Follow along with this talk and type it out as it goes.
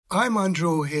I'm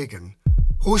Andrew O'Hagan,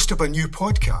 host of a new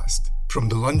podcast from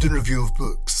the London Review of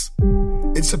Books.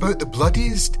 It's about the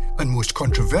bloodiest and most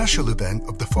controversial event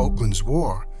of the Falklands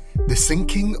War, the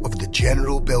sinking of the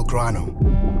General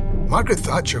Belgrano. Margaret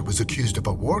Thatcher was accused of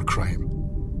a war crime.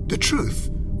 The truth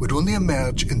would only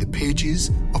emerge in the pages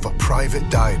of a private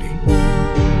diary.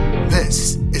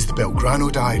 This is the Belgrano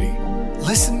Diary.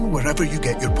 Listen wherever you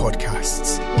get your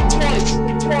podcasts.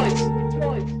 Twice.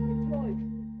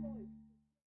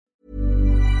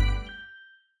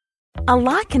 A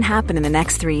lot can happen in the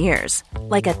next 3 years.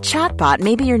 Like a chatbot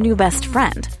may be your new best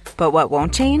friend. But what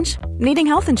won't change? Needing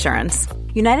health insurance.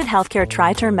 United Healthcare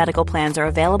Tri-Term Medical Plans are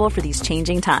available for these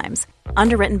changing times.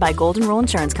 Underwritten by Golden Rule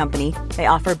Insurance Company, they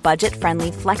offer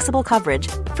budget-friendly, flexible coverage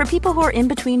for people who are in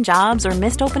between jobs or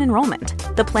missed open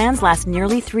enrollment. The plans last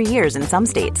nearly 3 years in some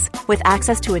states, with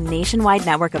access to a nationwide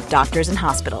network of doctors and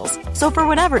hospitals. So for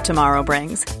whatever tomorrow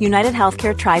brings, United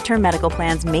Healthcare Tri-Term Medical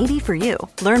Plans may be for you.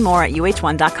 Learn more at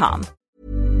uh1.com.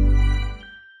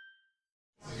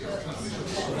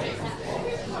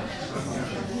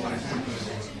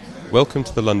 Welcome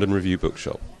to the London Review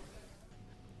Bookshop.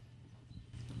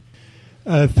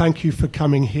 Thank you for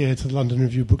coming here to the London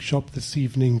Review Bookshop this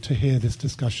evening to hear this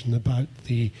discussion about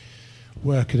the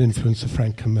work and influence of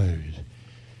Frank Kermode.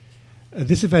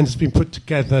 This event has been put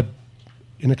together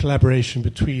in a collaboration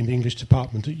between the English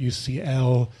department at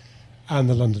UCL and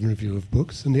the London Review of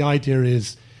Books, and the idea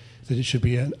is that it should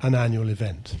be an annual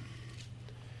event.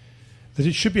 That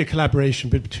it should be a collaboration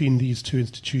between these two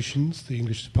institutions, the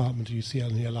English department at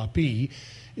UCL and the LRB,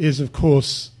 is of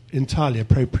course entirely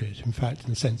appropriate. In fact,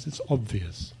 in a sense, it's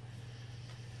obvious.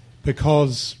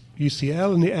 Because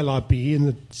UCL and the LRB, in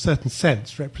a certain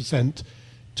sense, represent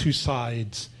two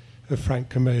sides of Frank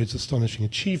Kermode's astonishing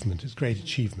achievement, his great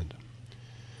achievement.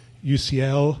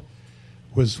 UCL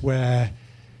was where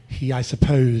he, I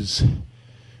suppose,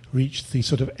 reached the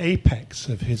sort of apex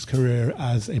of his career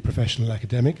as a professional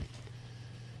academic.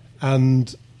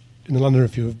 And in the London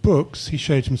Review of Books, he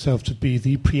showed himself to be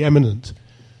the preeminent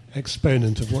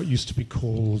exponent of what used to be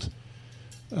called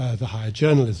the higher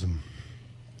journalism.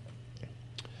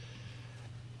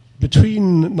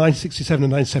 Between 1967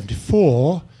 and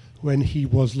 1974, when he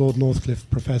was Lord Northcliffe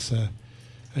Professor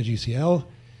at UCL,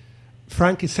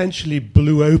 Frank essentially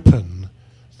blew open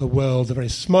the world, the very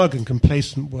smug and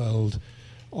complacent world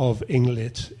of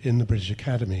Englit in the British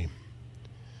Academy.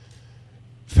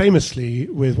 Famously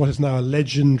with what is now a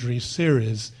legendary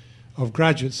series of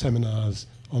graduate seminars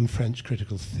on French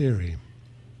critical theory.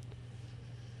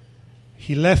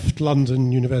 He left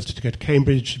London University to go to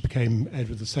Cambridge, became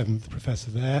Edward VII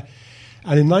Professor there,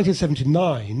 and in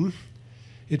 1979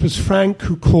 it was Frank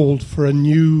who called for a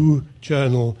new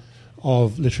journal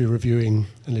of literary reviewing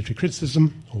and literary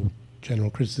criticism, or general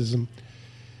criticism.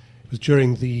 It was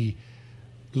during the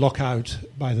lockout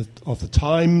of the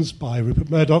Times by Rupert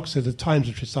Murdoch, so the Times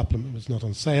Literary Supplement was not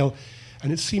on sale,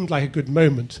 and it seemed like a good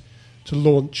moment to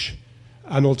launch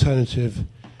an alternative,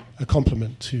 a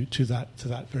complement to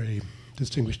that very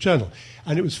distinguished journal.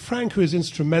 And it was Frank who was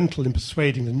instrumental in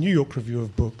persuading the New York Review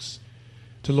of Books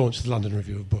to launch the London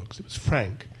Review of Books. It was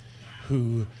Frank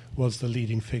who was the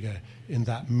leading figure in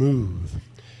that move.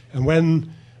 And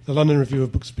when the London Review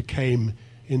of Books became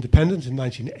independent in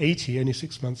 1980, only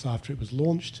 6 months after it was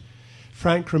launched,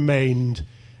 Frank remained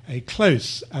a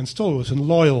close and stalwart and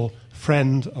loyal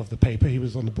friend of the paper. He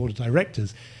was on the board of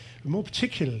directors. But more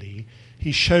particularly,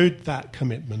 he showed that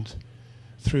commitment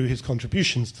through his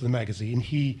contributions to the magazine.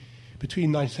 He,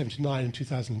 between 1979 and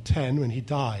 2010, when he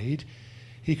died,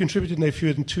 he contributed no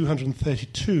fewer than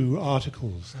 232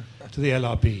 articles to the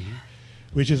LRB,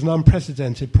 which is an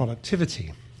unprecedented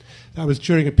productivity. That was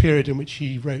during a period in which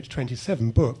he wrote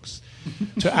 27 books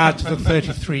to add to the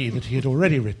 33 that he had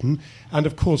already written, and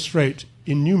of course wrote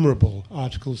innumerable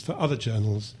articles for other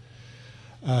journals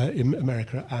in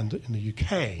America and in the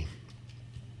UK.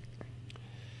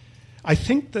 I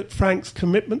think that Frank's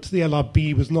commitment to the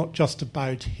LRB was not just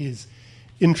about his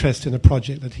interest in a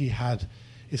project that he had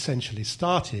essentially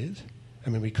started. I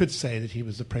mean, we could say that he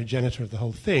was the progenitor of the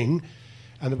whole thing,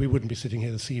 and that we wouldn't be sitting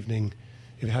here this evening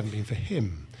if it hadn't been for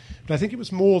him. But I think it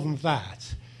was more than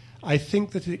that. I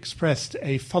think that it expressed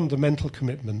a fundamental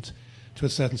commitment to a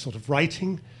certain sort of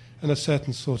writing and a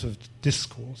certain sort of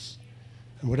discourse.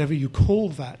 And whatever you call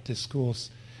that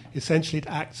discourse, essentially it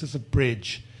acts as a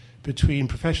bridge between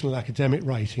professional academic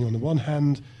writing on the one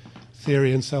hand,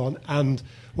 theory and so on, and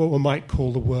what one might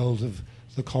call the world of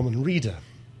the common reader.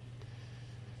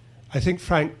 I think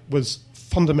Frank was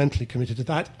fundamentally committed to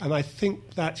that, and I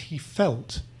think that he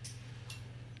felt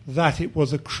that it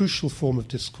was a crucial form of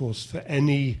discourse for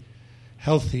any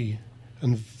healthy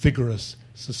and vigorous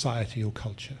society or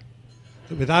culture.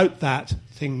 That without that,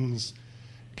 things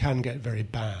can get very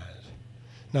bad.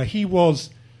 Now, he was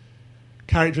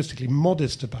characteristically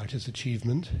modest about his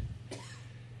achievement.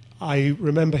 I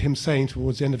remember him saying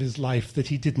towards the end of his life that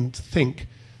he didn't think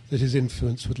that his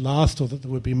influence would last or that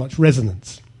there would be much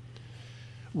resonance.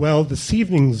 Well, this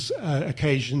evening's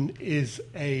occasion is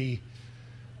a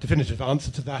definitive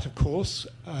answer to that, of course,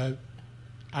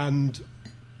 and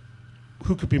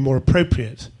who could be more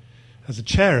appropriate as a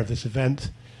chair of this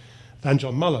event than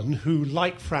John Mullen, who,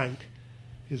 like Frank,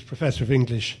 is Professor of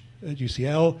English at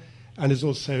UCL and is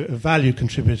also a valued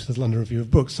contributor to the London Review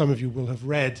of Books. Some of you will have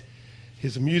read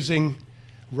his amusing,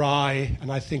 wry,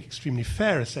 and I think extremely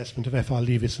fair assessment of F.R.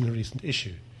 Leavis in a recent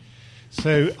issue.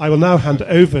 So I will now hand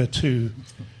over to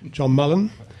John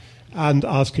Mullen and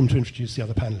ask him to introduce the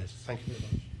other panellists. Thank you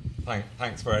very much.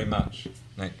 Thanks very much,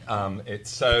 Nick.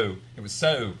 It was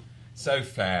so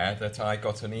fair that I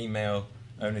got an email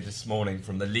only this morning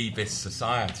from the Leavis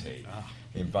Society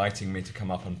inviting me to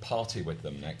come up and party with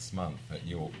them next month at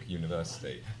York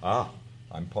University.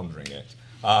 I'm pondering it.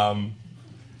 I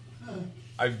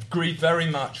agree very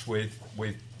much with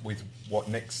what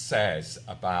Nick says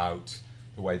about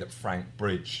the way that Frank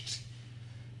bridged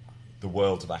the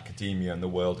world of academia and the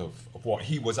world of what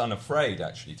he was unafraid,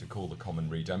 actually, to call the common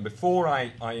reader. And before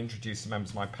I introduce the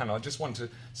members of my panel, I just want to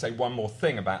say one more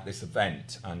thing about this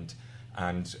event,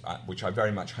 and which I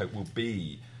very much hope will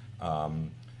be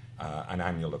an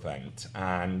annual event.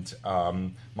 And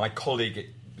my colleague,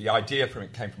 the idea for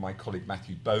it came from my colleague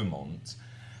Matthew Beaumont,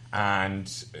 and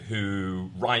who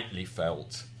rightly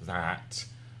felt that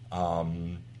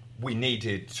we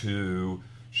needed to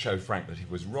show Frank that he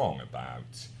was wrong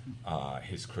about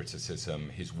his criticism,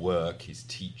 his work, his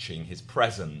teaching, his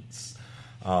presence,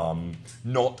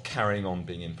 not carrying on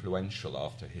being influential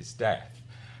after his death.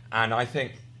 And I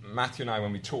think Matthew and I,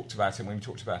 when we talked about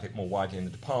it more widely in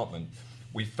the department,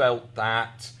 we felt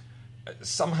that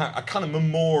somehow a kind of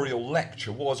memorial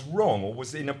lecture was wrong or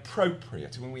was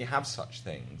inappropriate. I mean, we have such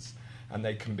things, and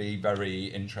they can be very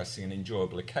interesting and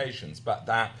enjoyable occasions, but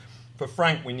that for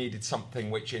Frank we needed something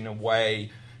which in a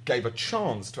way gave a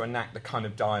chance to enact the kind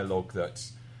of dialogue that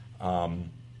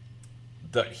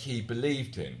he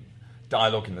believed in.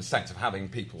 Dialogue in the sense of having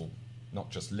people not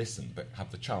just listen, but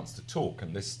have the chance to talk.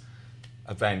 And this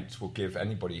event will give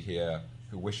anybody here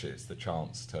who wishes the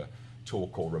chance to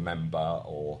talk or remember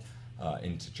or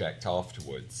interject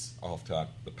afterwards, after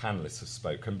the panellists have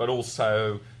spoken, but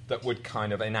also that would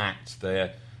kind of enact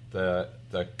the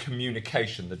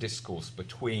communication, the discourse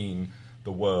between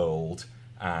the world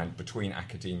and between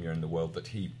academia and the world that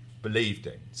he believed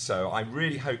in. So I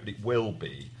really hope that it will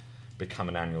become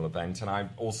an annual event. And I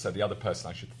also, the other person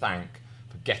I should thank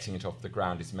for getting it off the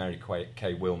ground is Mary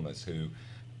Kay Wilmers, who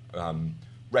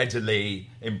readily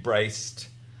embraced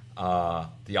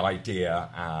the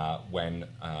idea when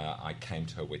I came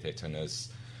to her with it, and has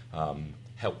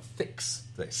helped fix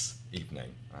this evening.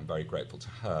 I'm very grateful to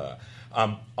her.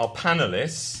 Our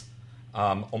panellists,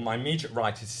 on my immediate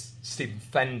right is Stephen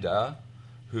Fender,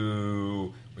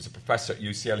 who was a professor at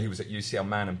UCL. He was at UCL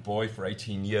man and boy for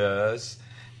 18 years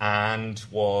and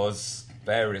was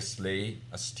variously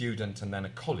a student and then a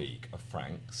colleague of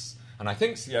Frank's. And I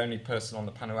think it's the only person on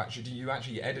the panel you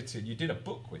did a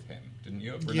book with him, didn't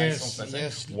you?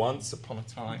 Yes. Once upon a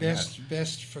time.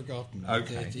 Best forgotten.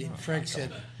 Okay. Frank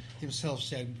himself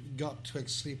said, got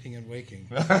twixt sleeping and waking.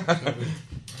 Well,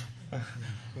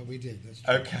 we did. That's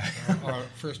true. Okay. Our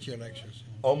first year lectures.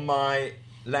 On my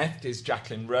left is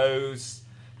Jacqueline Rose,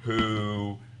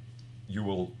 who you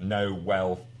will know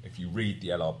well if you read the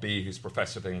LRB, who's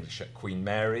Professor of English at Queen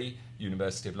Mary,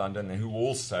 University of London, and who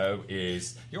also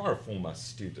is, you are a former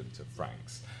student of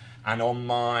Frank's. And on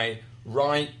my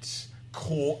right,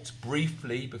 caught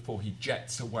briefly before he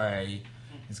jets away,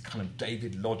 his kind of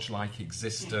David Lodge-like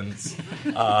existence,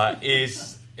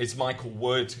 is Michael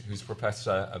Wood, who's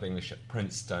Professor of English at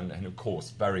Princeton, and of course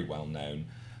very well known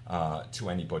to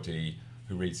anybody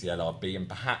who reads the LRB, and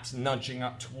perhaps nudging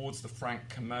up towards the Frank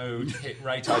Commode hit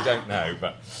rate. I don't know,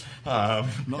 but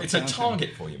it's a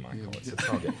target for you, Michael. It's a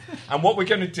target. And what we're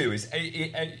going to do is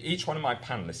each one of my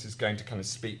panellists is going to kind of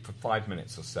speak for 5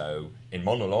 minutes or so in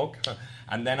monologue,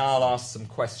 and then I'll ask some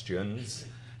questions,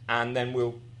 and then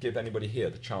we'll give anybody here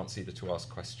the chance either to ask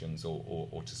questions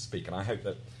or to speak. And I hope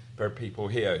that there are people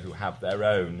here who have their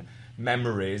own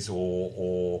memories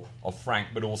or of Frank,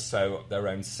 but also their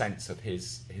own sense of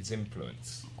his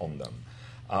influence on them.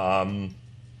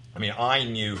 I mean, I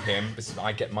knew him.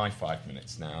 I get my 5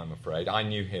 minutes now, I'm afraid. I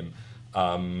knew him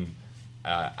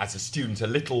as a student a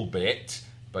little bit,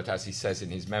 but as he says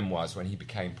in his memoirs, when he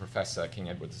became Professor King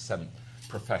Edward VII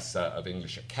professor of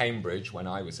English at Cambridge when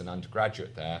I was an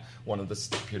undergraduate there, one of the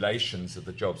stipulations of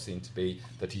the job seemed to be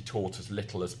that he taught as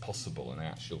little as possible, and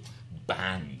actual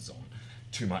bans on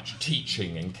too much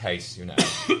teaching in case,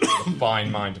 the fine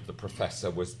mind of the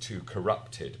professor was too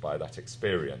corrupted by that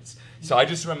experience. So I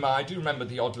do remember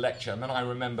the odd lecture, and then I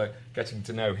remember getting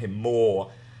to know him more.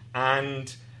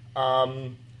 And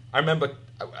I remember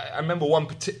one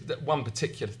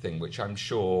particular thing, which I'm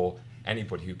sure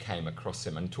anybody who came across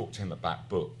him and talked to him about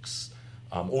books,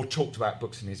 or talked about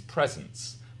books in his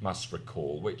presence, must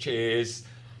recall, which is,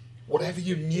 whatever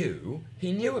you knew,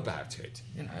 he knew about it.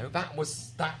 That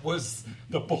was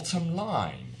the bottom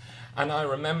line. And I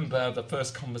remember the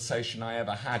first conversation I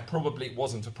ever had, probably it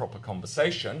wasn't a proper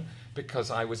conversation, because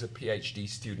I was a PhD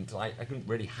student. I didn't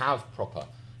really have proper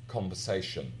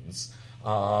conversations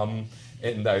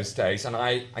in those days. And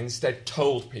I instead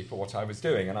told people what I was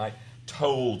doing. And I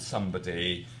told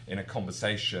somebody in a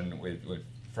conversation with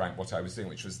Frank what I was doing,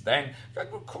 which was then a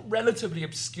relatively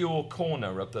obscure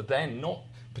corner of the then not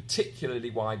particularly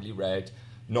widely read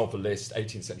novelist,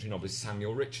 18th century novelist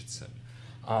Samuel Richardson.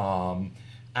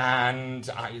 And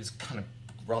I was kind of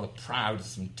rather proud of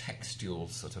some textual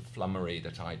sort of flummery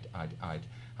that I'd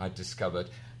discovered.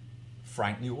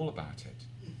 Frank knew all about it.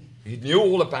 He knew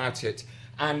all about it,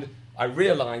 and I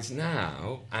realise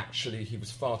now, actually, he was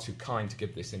far too kind to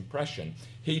give this impression.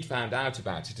 He'd found out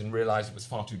about it and realised it was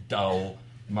far too dull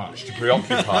much to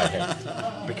preoccupy him.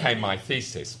 Became my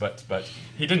thesis, but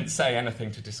he didn't say anything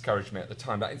to discourage me at the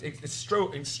time. But it's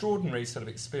extraordinary sort of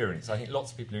experience. I think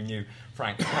lots of people who knew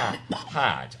Frank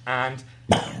had, and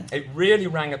it really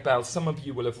rang a bell. Some of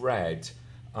you will have read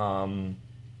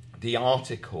the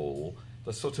article,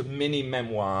 the sort of mini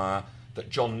memoir that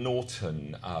John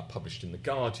Norton published in The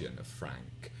Guardian of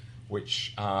Frank,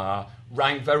 which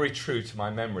rang very true to my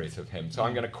memories of him. So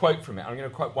I'm going to quote from it. I'm going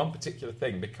to quote one particular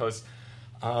thing because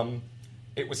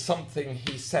it was something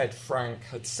he said Frank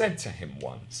had said to him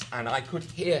once, and I could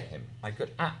hear him. I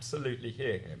could absolutely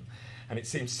hear him. And it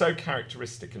seemed so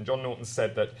characteristic. And John Norton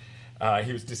said that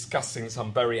he was discussing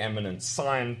some very eminent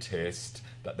scientist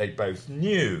that they both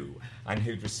knew and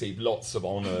who'd received lots of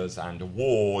honours and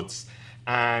awards.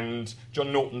 And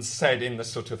John Norton said in the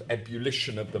sort of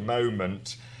ebullition of the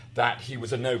moment that he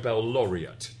was a Nobel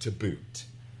laureate to boot.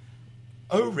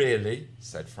 "Oh, really?"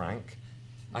 said Frank.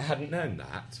 "I hadn't known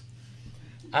that."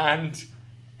 And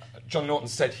John Norton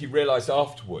said he realised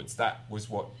afterwards that was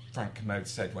what Frank Kermode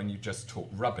said when you just talk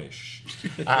rubbish.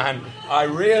 And I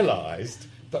realised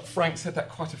that Frank said that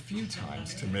quite a few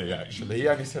times to me, actually. He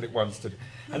only said it once to...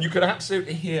 And you could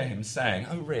absolutely hear him saying,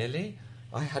 "Oh, really?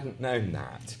 I hadn't known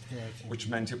that," which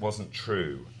meant it wasn't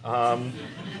true.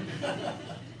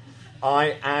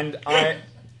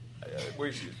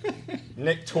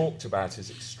 Nick talked about his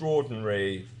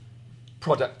extraordinary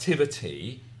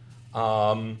productivity.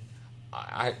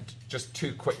 Just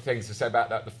two quick things to say about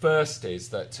that. The first is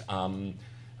that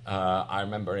I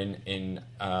remember in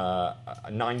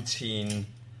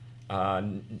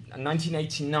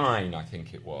 1989, I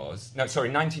think it was. No, sorry,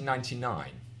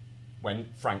 1999. When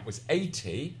Frank was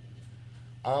 80,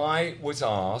 I was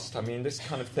asked, this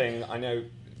kind of thing, I know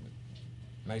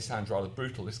may sound rather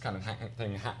brutal, this kind of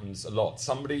thing happens a lot.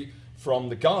 Somebody from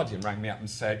The Guardian rang me up and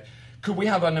said, "Could we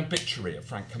have an obituary of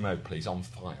Frank Kermode, please, on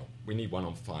file? We need one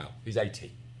on file. He's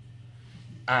 80.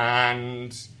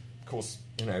 And, of course,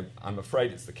 I'm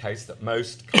afraid it's the case that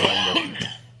most kind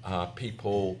of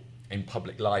people in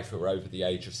public life who are over the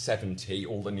age of 70,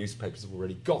 all the newspapers have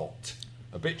already got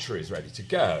obituaries ready to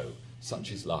go.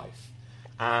 Such is life.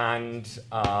 And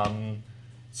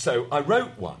so I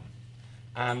wrote one.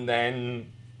 And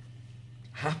then,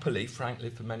 happily, Frank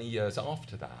lived for many years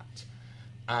after that.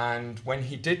 And when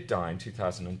he did die in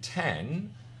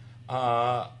 2010,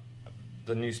 the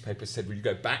newspaper said, "Will you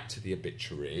go back to the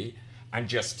obituary and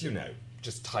just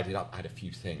tidy it up, add a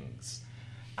few things?"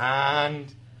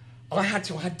 And I had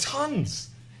to add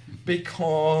tons,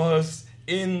 because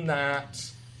in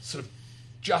that sort of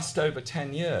just over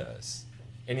 10 years,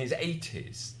 in his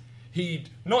 80s, he'd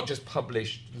not just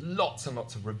published lots and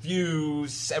lots of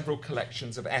reviews, several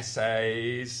collections of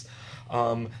essays,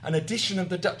 an edition of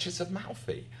The Duchess of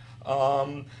Malfi,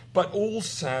 but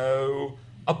also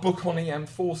a book on E.M.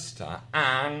 Forster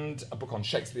and a book on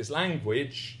Shakespeare's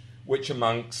language, which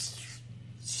amongst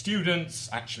students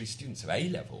of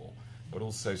A-level, but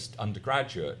also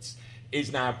undergraduates,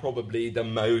 is now probably the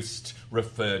most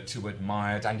referred to,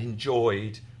 admired and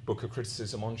enjoyed book of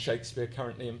criticism on Shakespeare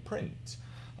currently in print.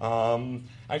 And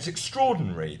it's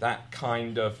extraordinary, that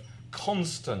kind of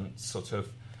constant sort of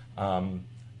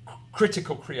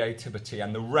critical creativity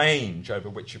and the range over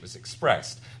which it was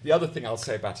expressed. The other thing I'll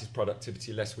say about his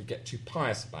productivity, lest we get too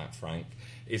pious about Frank,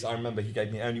 is I remember he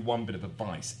gave me only one bit of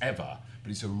advice ever,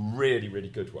 but it's a really, really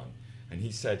good one. And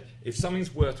he said, if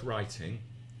something's worth writing,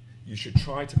 you should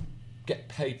try to get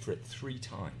paid for it 3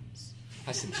 times.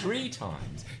 I said, 3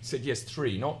 times? He said, yes,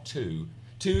 3, not 2.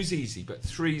 2's easy, but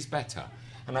 3's better.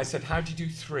 And I said, how do you do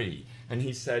 3? And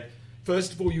he said,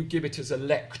 first of all, you give it as a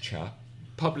lecture,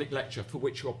 public lecture, for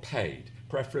which you're paid,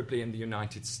 preferably in the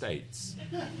United States.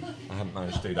 I haven't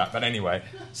managed to do that, but anyway.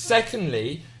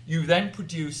 Secondly, you then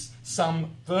produce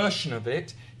some version of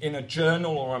it in a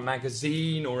journal or a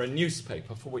magazine or a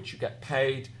newspaper for which you get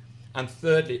paid. And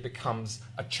thirdly, it becomes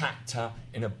a chapter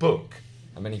in a book.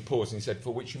 And then he paused and he said,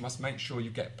 for which you must make sure you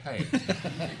get paid.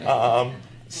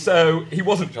 So he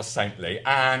wasn't just saintly.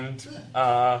 And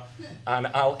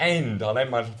I'll end my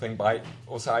little thing by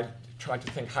also I tried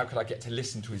to think, how could I get to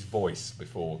listen to his voice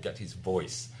get his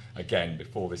voice again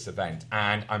before this event.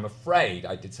 And I'm afraid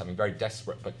I did something very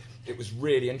desperate, but it was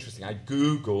really interesting. I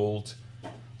Googled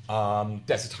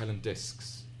Desert Island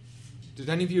Discs. Did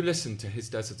any of you listen to his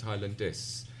Desert Island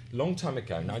Discs? Long time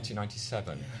ago,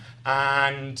 1997.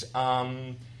 And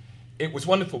it was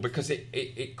wonderful because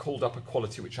it called up a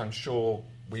quality which I'm sure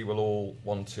we will all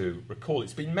want to recall.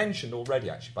 It's been mentioned already,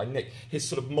 actually, by Nick, his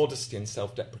sort of modesty and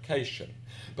self-deprecation.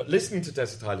 But listening to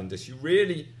Desert Island Discs, you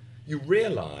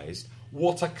realised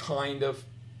what a kind of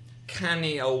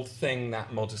canny old thing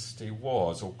that modesty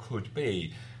was or could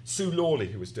be. Sue Lawley,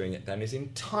 who was doing it then, is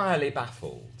entirely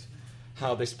baffled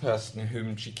how this person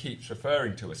whom she keeps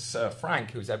referring to as Sir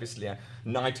Frank, who's obviously a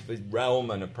knight of his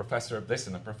realm and a professor of this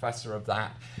and a professor of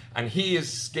that, and he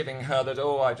is giving her that,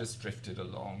 I just drifted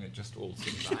along, it just all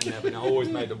seems I always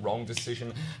made the wrong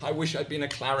decision, I wish I'd been a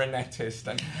clarinetist,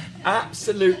 and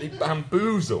absolutely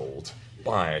bamboozled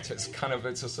by it. It's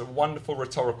a sort of wonderful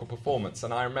rhetorical performance,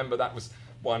 and I remember that was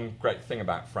one great thing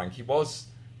about Frank. He was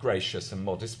gracious and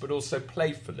modest, but also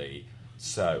playfully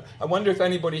so. I wonder if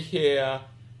anybody here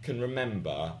can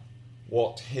remember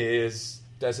what his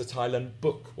Desert Island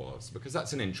book was, because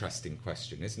that's an interesting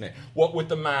question, isn't it? What would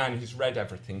the man who's read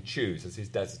everything choose as his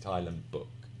Desert Island book?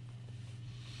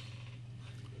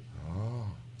 Oh.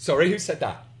 Sorry, who said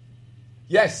that?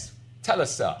 Yes, tell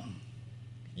us, sir.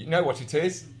 You know what it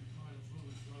is?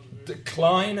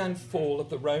 Decline and Fall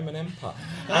of the Roman Empire.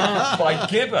 By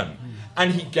Gibbon.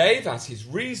 And he gave as his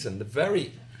reason the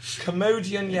very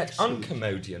commodian yet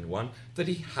uncommodian one, that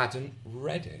he hadn't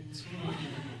read it.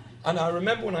 And I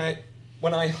remember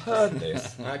when I heard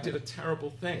this, I did a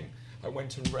terrible thing. I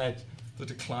went and read The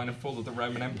Decline and Fall of the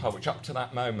Roman Empire, which up to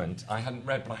that moment I hadn't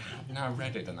read, but I have now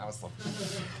read it, and that was like...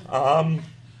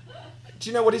 do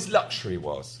you know what his luxury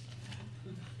was?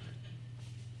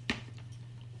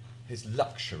 His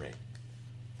luxury.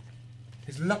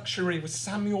 His luxury was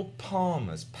Samuel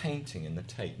Palmer's painting in the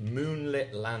Tate,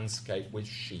 Moonlit Landscape with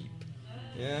Sheep.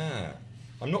 Yeah.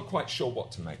 I'm not quite sure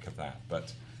what to make of that,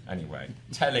 but anyway,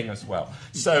 telling as well.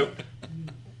 So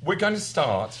we're going to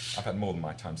start, I've had more than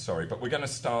my time, sorry, but we're going to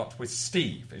start with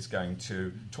Steve is going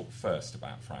to talk first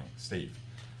about Frank. Steve.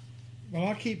 Well,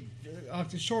 I'll keep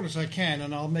as short as I can,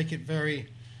 and I'll make it very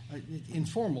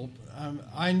informal.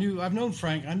 I knew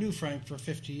Frank for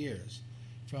 50 years.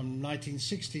 From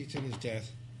 1960 to his death.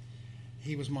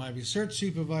 He was my research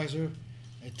supervisor.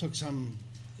 It took some...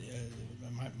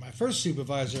 my first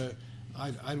supervisor,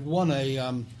 I'd won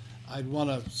a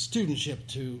studentship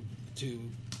to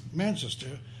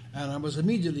Manchester, and I was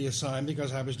immediately assigned,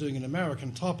 because I was doing an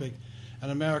American topic, an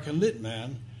American lit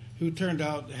man, who turned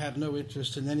out had no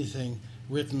interest in anything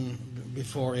written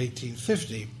before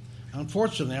 1850.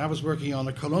 Unfortunately, I was working on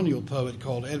a colonial poet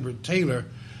called Edward Taylor,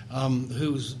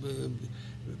 whose...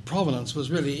 provenance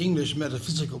was really English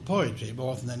metaphysical poetry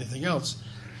more than anything else.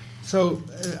 So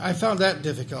I found that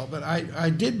difficult, but I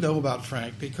did know about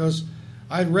Frank because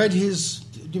I'd read his...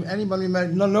 Anybody?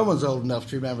 No one's old enough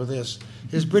to remember this.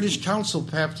 His British Council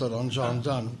pamphlet on John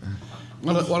Donne.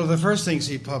 One of the first things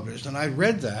he published, and I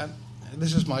read that.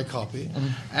 This is my copy,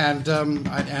 and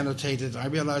I annotated. I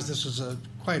realized this was a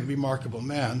quite remarkable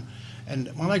man. And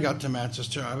when I got to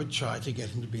Manchester, I would try to get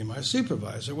him to be my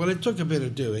supervisor. Well, it took a bit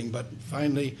of doing, but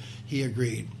finally he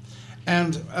agreed.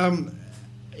 And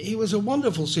he was a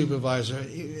wonderful supervisor.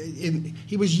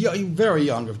 He was very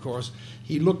young, of course.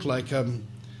 He looked like a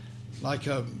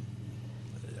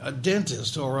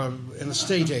dentist or an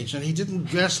estate agent. He didn't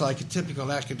dress like a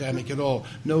typical academic at all.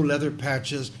 No leather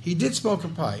patches. He did smoke a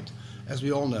pipe, as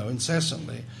we all know,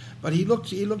 incessantly. But he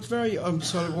looked very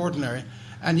sort of ordinary.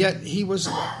 And yet he was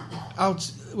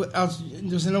out.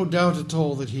 There's no doubt at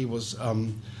all that he was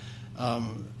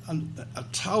a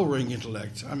towering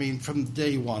intellect. I mean, from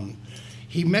day one.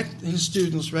 He met his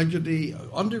students regularly,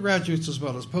 undergraduates as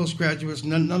well as postgraduates.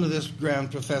 None of this grand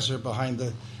professor behind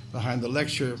the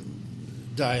lecture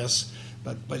dais,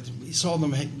 but he saw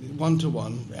them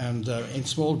one-to-one and in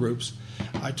small groups.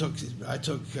 I took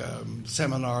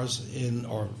seminars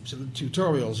or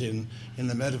tutorials in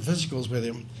the metaphysicals with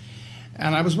him,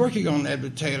 and I was working on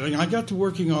Edward Taylor. And I got to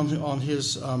working on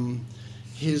his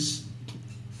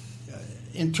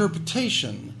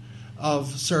interpretation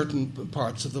of certain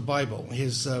parts of the Bible.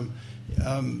 In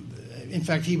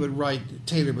fact, he would write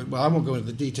Taylor, but I won't go into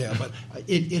the detail, but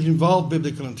it involved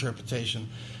biblical interpretation.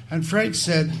 And Frank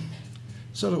said,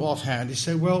 sort of offhand, he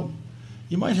said, well,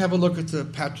 you might have a look at the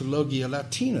Patrologia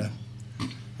Latina.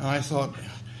 And I thought,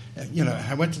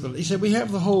 I went to he said, we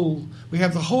have the whole of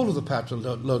the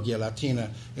Patrologia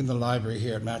Latina in the library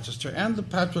here at Manchester, and the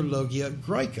Patrologia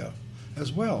Graeca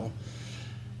as well.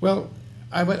 Well,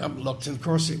 I went up and looked, and of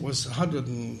course it was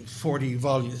 240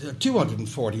 volumes, the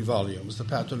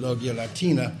Patrologia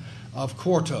Latina of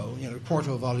Quarto,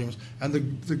 Quarto volumes, and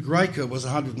the Graeca was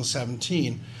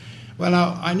 117. Well,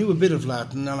 now, I knew a bit of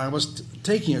Latin, and I was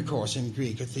taking a course in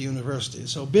Greek at the university,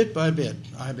 so bit by bit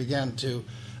I began to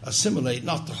assimilate,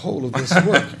 not the whole of this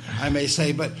work, I may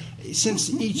say, but since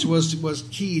each was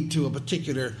keyed to a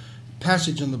particular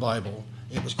passage in the Bible,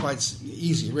 it was quite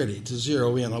easy, really, to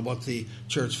zero in on what the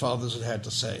church fathers had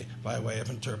to say by way of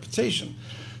interpretation.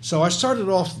 So I started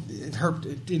off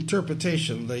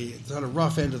interpretation, the sort of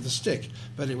rough end of the stick,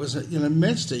 but it was an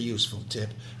immensely useful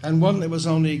tip, and one that was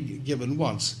only given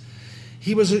once.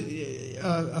 He was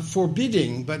a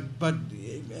forbidding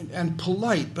and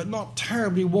polite, but not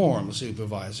terribly warm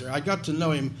supervisor. I got to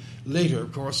know him later,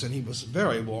 of course, and he was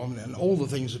very warm, and all the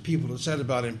things that people have said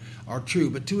about him are true.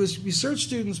 But to his research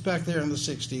students back there in the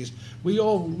 60s, we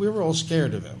were all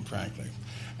scared of him, frankly.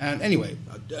 And anyway,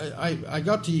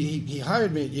 he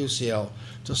hired me at UCL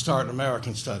to start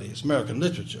American studies, American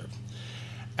literature.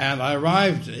 And I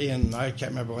arrived in, I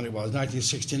can't remember when it was,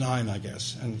 1969, I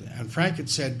guess. And Frank had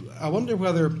said, I wonder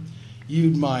whether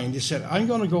you'd mind. He said, I'm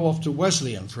going to go off to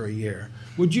Wesleyan for a year.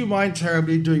 Would you mind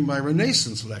terribly doing my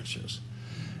Renaissance lectures?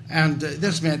 And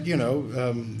this meant,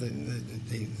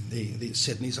 the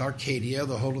Sidney's Arcadia,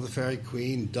 the Whole of the Faerie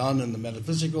Queen, Donne and the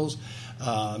Metaphysicals,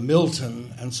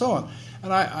 Milton, and so on.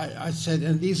 And I said,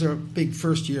 and these are big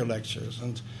first-year lectures.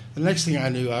 And the next thing I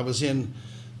knew, I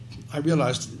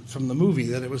realized from the movie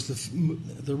that it was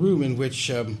the room in which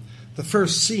the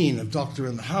first scene of Doctor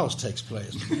in the House takes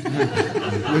place,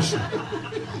 which,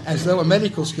 as though a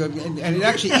medical school, and it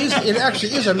actually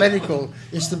is a medical.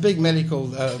 It's the big medical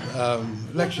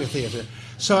lecture theatre.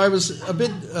 So I was a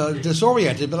bit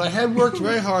disoriented, but I had worked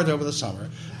very hard over the summer,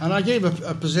 and I gave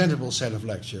a presentable set of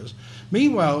lectures.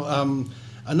 Meanwhile,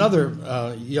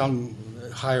 another young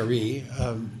hiree,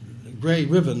 Grey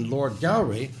Riven, Lord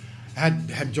Gowrie,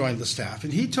 had joined the staff,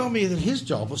 and he told me that his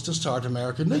job was to start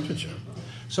American literature.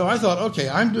 So I thought, okay,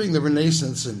 I'm doing the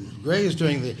Renaissance, and Grey is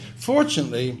doing the...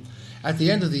 Fortunately, at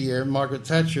the end of the year, Margaret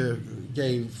Thatcher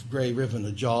gave Grey Riven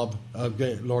a job,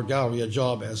 Lord Gowrie a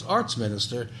job as arts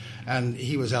minister, and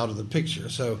he was out of the picture.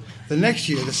 So the next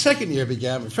year, the second year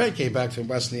began, when Frank came back from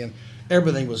Wesleyan,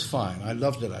 everything was fine. I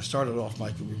loved it. I started off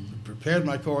prepared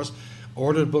my course,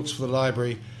 ordered books for the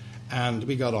library, and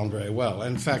we got on very well.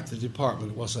 In fact, the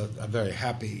department was a very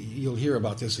happy, you'll hear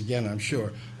about this again, I'm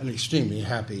sure, an extremely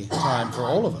happy time for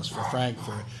all of us, for Frank,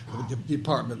 for the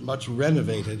department, much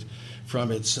renovated from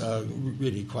its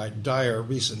really quite dire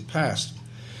recent past.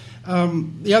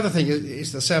 The other thing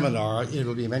is the seminar.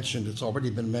 It'll be mentioned, it's already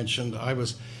been mentioned.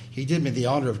 He did me the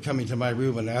honor of coming to my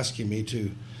room and asking me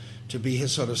to be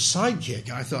his sort of sidekick.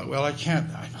 And I thought, well, I'm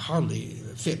hardly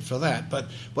fit for that. But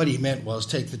what he meant was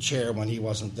take the chair when he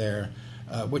wasn't there,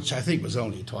 which I think was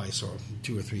only twice or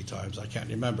 2 or 3 times. I can't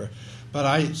remember. But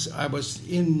I was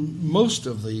in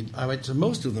I went to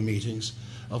most of the meetings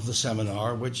of the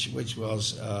seminar, which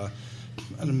was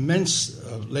an immense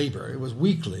labor. It was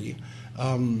weekly,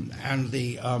 and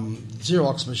the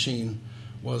Xerox machine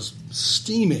was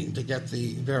steaming to get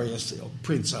the various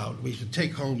prints out. We could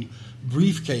take home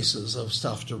briefcases of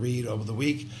stuff to read over the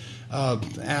week,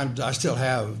 and I still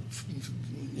have,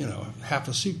 half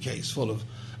a suitcase full of,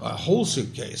 a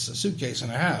suitcase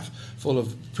and a half full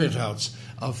of printouts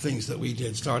of things that we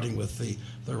did, starting with the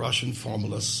the Russian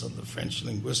formalists and the French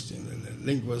linguists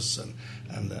and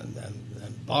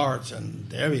Barthes and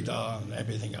Derrida and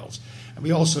everything else. And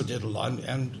we also did a lot,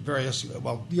 and various,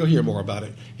 well, you'll hear more about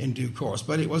it in due course,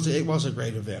 but it was a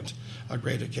great event, a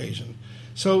great occasion.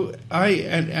 So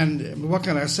and what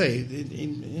can I say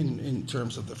in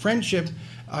terms of the friendship?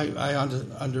 I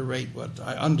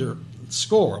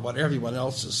underscore what everyone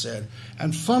else has said,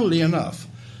 and funnily enough,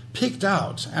 picked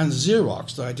out and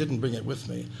Xeroxed, I didn't bring it with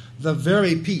me, the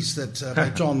very piece that by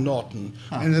John Norton,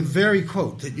 and the very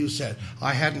quote that you said.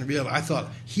 I hadn't realized. I thought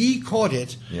he caught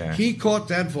it. Yeah. He caught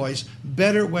that voice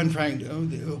better when Frank.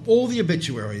 All the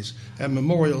obituaries and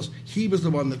memorials, he was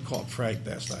the one that caught Frank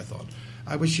best, I thought.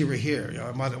 I wish you were here.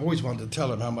 I might have always wanted to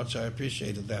tell him how much I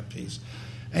appreciated that piece.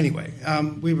 Anyway,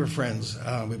 we were friends.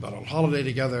 We went on holiday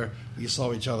together. We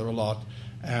saw each other a lot,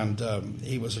 and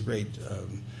he was a great.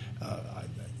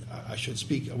 I should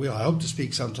speak. I hope to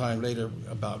speak sometime later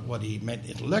about what he meant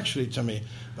intellectually to me.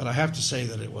 But I have to say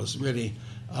that it was really.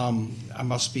 I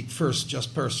must speak first,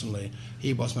 just personally.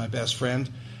 He was my best friend,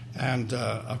 and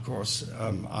of course,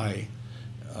 I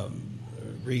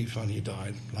grieved when he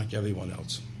died, like everyone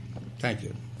else. Thank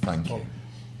you. Thank you.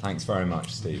 Thanks very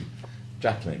much, Steve.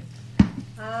 Jacqueline.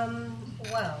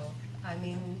 Well, I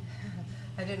mean,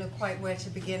 I don't know quite where to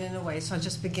begin in a way, so I'll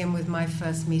just begin with my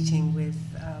first meeting with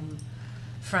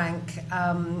Frank.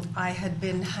 I had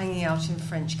been hanging out in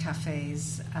French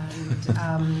cafes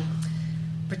and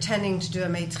pretending to do a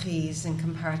maîtrise in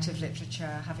comparative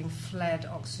literature, having fled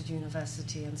Oxford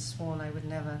University and sworn I would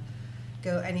never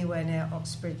go anywhere near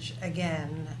Oxbridge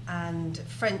again. And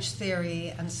French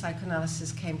theory and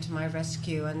psychoanalysis came to my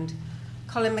rescue, and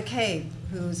Colin McCabe,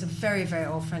 who is a very, very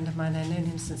old friend of mine, I've known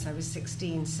him since I was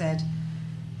 16, said,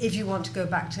 if you want to go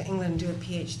back to England and do a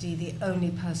PhD, the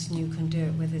only person you can do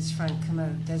it with is Frank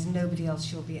Kermode. There's nobody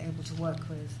else you'll be able to work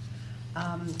with.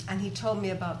 And he told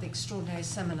me about the extraordinary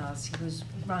seminars he was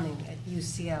running at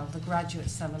UCL, the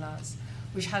graduate seminars,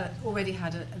 which already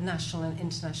had a national and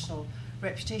international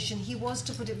reputation. He was,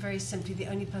 to put it very simply, the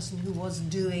only person who was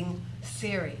doing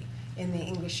theory in the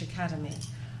English Academy.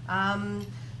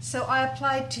 So I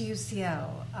applied to UCL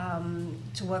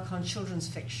to work on children's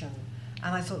fiction,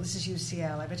 and I thought, this is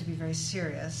UCL, I better be very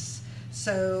serious.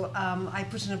 So I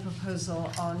put in a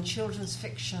proposal on children's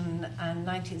fiction and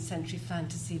 19th century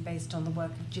fantasy based on the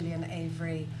work of Gillian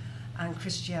Avery and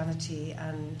Christianity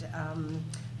and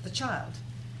The Child.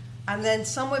 And then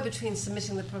somewhere between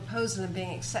submitting the proposal and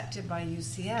being accepted by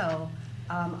UCL,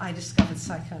 I discovered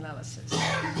psychoanalysis.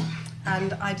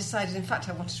 And I decided, in fact,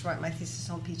 I wanted to write my thesis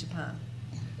on Peter Pan.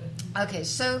 Okay,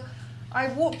 so I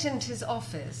walked into his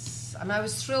office, and I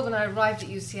was thrilled when I arrived at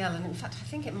UCL, and in fact, I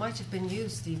think it might have been you,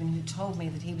 Stephen, who told me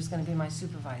that he was going to be my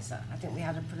supervisor. I think we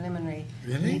had a preliminary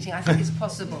meeting. I think it's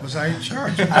possible. Was I in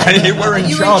charge? You were in charge.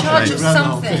 You were in charge of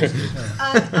something.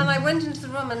 And I went into the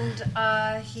room,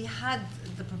 and he had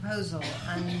the proposal,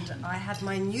 and I had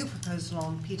my new proposal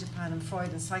on Peter Pan and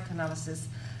Freud and psychoanalysis,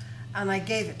 and I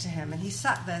gave it to him, and he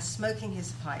sat there smoking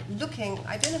his pipe, looking,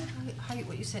 I don't know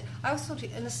what you said, I always thought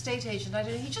an estate agent, I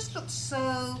don't know, he just looked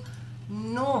so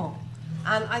normal,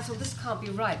 and I thought, this can't be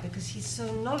right, because he's so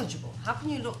knowledgeable. How can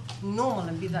you look normal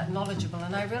and be that knowledgeable?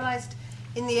 And I realized,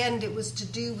 in the end, it was to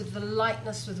do with the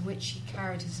lightness with which he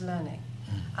carried his learning,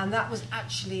 and that was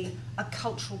actually a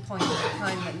cultural point of the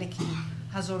kind that Nicky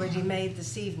has already made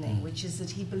this evening, which is that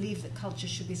he believed that culture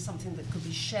should be something that could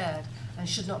be shared and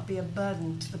should not be a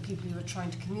burden to the people you were trying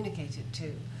to communicate it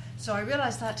to. So I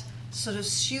realized that sort of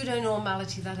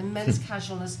pseudo-normality, that immense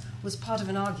casualness, was part of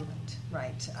an argument,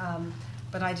 right?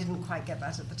 But I didn't quite get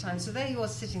that at the time. So there he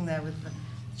was sitting there with the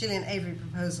Gillian Avery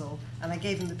proposal, and I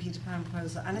gave him the Peter Pan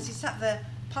proposal. And as he sat there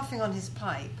puffing on his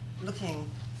pipe,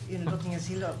 looking as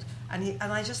he looked, and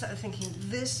I just started thinking,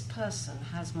 this person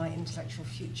has my intellectual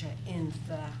future in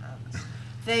their hands.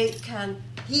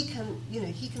 He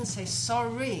can say,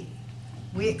 sorry,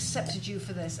 we accepted you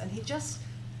for this. And he just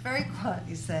very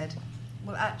quietly said,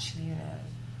 well, actually,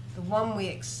 the one we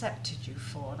accepted you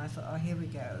for, and I thought, oh, here we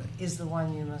go, is the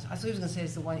one you must. I thought he was going to say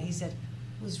is the one. He said,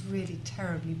 it was really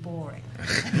terribly boring.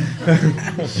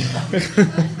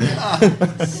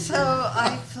 So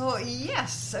I thought,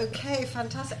 yes, okay,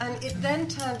 fantastic. And it then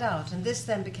turned out, and this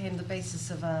then became the basis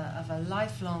of a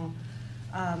lifelong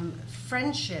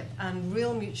friendship and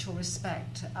real mutual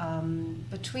respect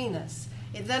between us.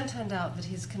 It then turned out that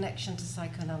his connection to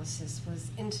psychoanalysis was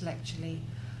intellectually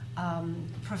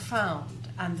profound,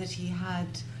 and that he had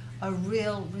a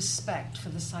real respect for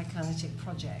the psychoanalytic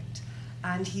project.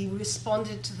 And he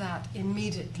responded to that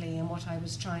immediately in what I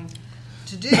was trying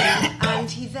to do.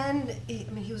 And he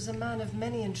was a man of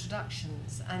many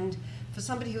introductions. And for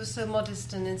somebody who was so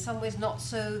modest and in some ways not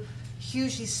so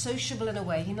hugely sociable in a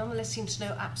way. He nonetheless seemed to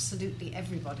know absolutely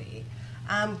everybody.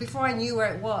 Before I knew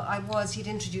where I was, he'd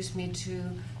introduced me to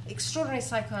extraordinary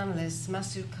psychoanalysts,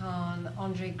 Masood Khan,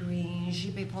 André Green,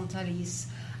 J.B. Pontalis,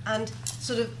 and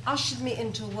sort of ushered me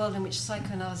into a world in which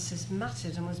psychoanalysis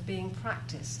mattered and was being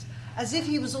practiced. As if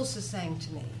he was also saying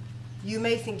to me, you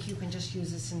may think you can just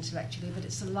use this intellectually, but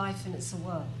it's a life and it's a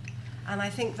world. And I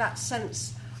think that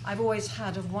sense I've always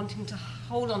had of wanting to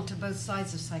hold on to both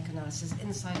sides of psychoanalysis,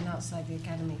 inside and outside the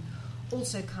academy,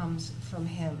 also comes from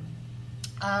him.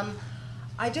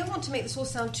 I don't want to make this all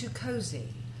sound too cozy,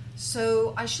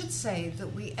 so I should say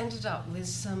that we ended up with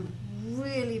some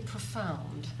really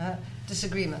profound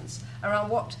disagreements around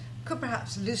what could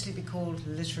perhaps loosely be called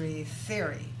literary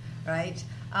theory, right?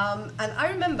 And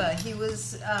I remember he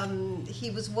was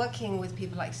working with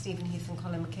people like Stephen Heath and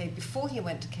Colin McCabe before he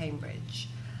went to Cambridge.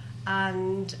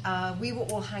 And we were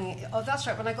all hanging... Oh, that's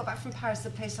right. When I got back from Paris,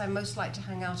 the place I most liked to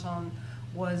hang out on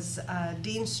was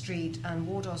Dean Street and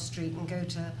Wardour Street and go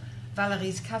to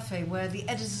Valerie's Cafe, where the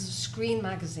editors of Screen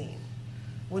magazine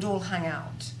would all hang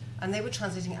out. And they were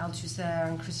translating Althusser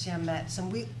and Christian Metz, and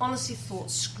we honestly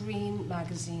thought Screen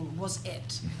magazine was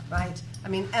it, right? I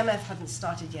mean, MF hadn't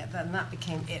started yet, then that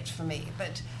became it for me.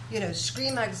 But, you know,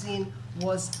 Screen magazine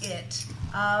was it.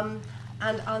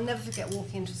 And I'll never forget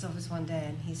walking into his office one day,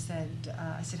 and he said,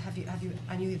 I said, have you,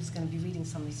 I knew he was going to be reading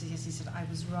something. He said, yes. He said, I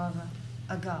was rather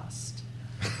aghast.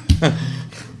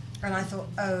 And I thought,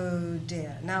 oh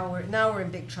dear, now we're in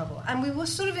big trouble. And we were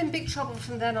sort of in big trouble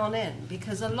from then on in,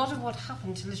 because a lot of what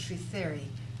happened to literary theory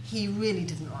he really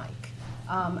didn't like.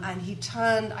 And he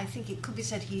turned, I think it could be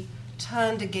said, he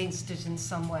turned against it in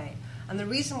some way. And the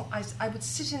reason I would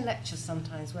sit in lectures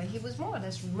sometimes where he was more or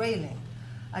less railing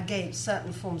against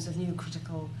certain forms of new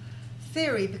critical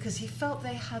theory, because he felt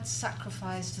they had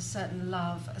sacrificed a certain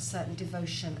love, a certain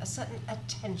devotion, a certain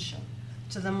attention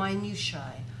to the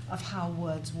minutiae of how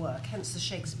words work, hence the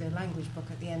Shakespeare language book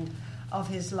at the end of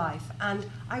his life. And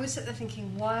I was sit there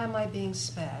thinking, why am I being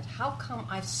spared? How come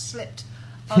I've slipped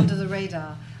under the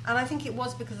radar? And I think it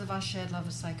was because of our shared love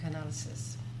of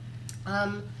psychoanalysis.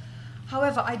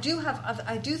 However, I do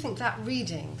think that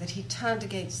reading, that he turned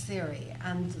against theory,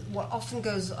 and what often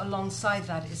goes alongside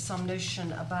that is some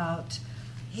notion about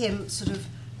him sort of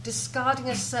discarding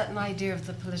a certain idea of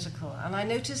the political. And I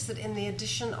noticed that in the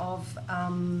edition of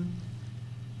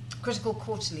Critical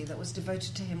Quarterly that was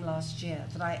devoted to him last year,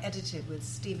 that I edited with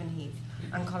Stephen Heath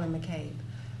and Colin McCabe,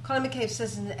 Colin McCabe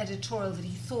says in the editorial that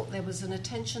he thought there was an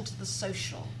attention to the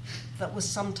social that was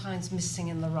sometimes missing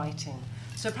in the writing.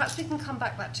 So perhaps we can come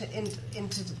back back to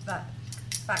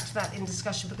that in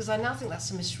discussion, because I now think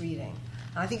that's a misreading.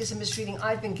 And I think it's a misreading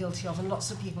I've been guilty of, and lots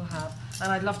of people have,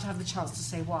 and I'd love to have the chance to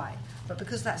say why. But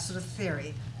because that's sort of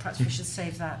theory, perhaps we should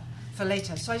save that for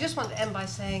later. So I just want to end by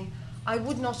saying I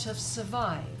would not have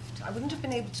survived. I wouldn't have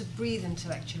been able to breathe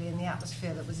intellectually in the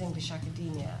atmosphere that was English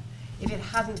academia if it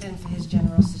hadn't been for his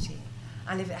generosity,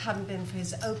 and if it hadn't been for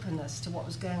his openness to what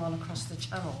was going on across the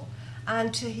channel,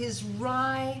 and to his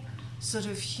wry, sort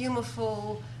of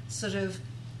humorful, sort of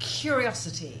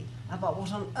curiosity about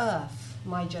what on earth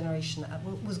my generation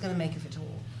was going to make of it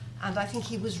all. And I think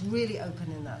he was really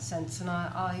open in that sense, and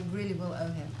I really will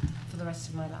owe him for the rest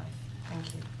of my life.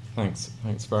 Thank you.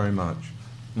 Thanks very much.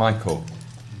 Michael.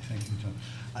 Thank you, John.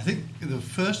 I think the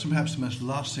first and perhaps the most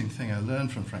lasting thing I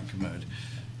learned from Frank Kermode,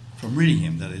 from reading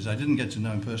him, that is, I didn't get to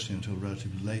know him personally until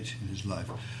relatively late in his life.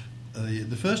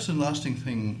 The first and lasting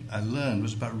thing I learned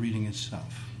was about reading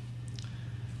itself.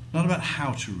 Not about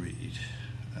how to read,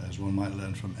 as one might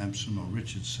learn from Empson or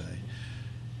Richards say,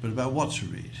 but about what to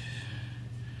read.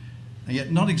 And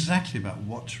yet not exactly about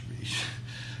what to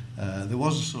read. There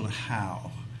was a sort of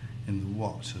how in the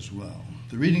what as well.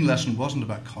 The reading lesson wasn't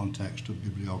about context or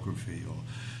bibliography or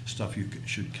stuff you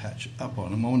should catch up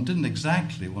on. And one didn't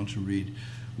exactly want to read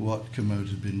what Kermode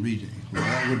had been reading. Well,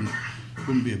 that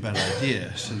wouldn't be a bad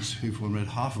idea, since if one read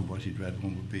half of what he'd read,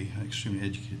 one would be an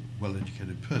extremely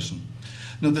well-educated person.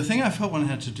 Now, the thing I felt one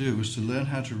had to do was to learn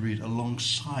how to read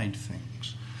alongside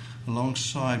things,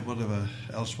 alongside whatever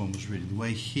else one was reading, the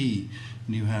way he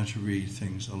knew how to read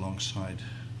things alongside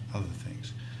other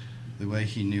things, the way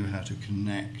he knew how to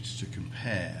connect, to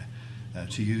compare,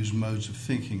 to use modes of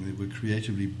thinking that were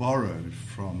creatively borrowed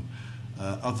from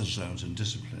other zones and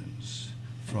disciplines,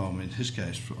 from, in his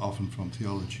case, often from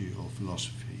theology or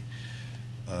philosophy.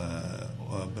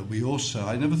 But we also,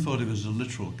 I never thought it was a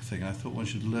literal thing. I thought one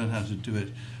should learn how to do it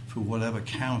for whatever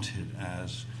counted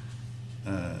as,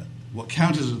 what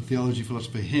counted as a theology,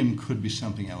 philosophy for him could be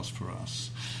something else for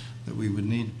us. That we would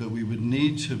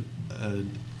need to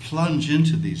plunge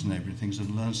into these neighbouring things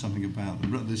and learn something about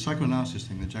them. The psychoanalysis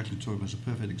thing that Jacqueline talked about is a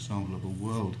perfect example of a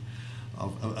world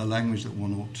of a language that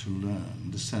one ought to learn,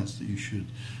 the sense that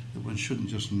one shouldn't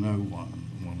just know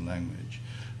one language,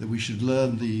 that we should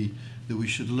learn the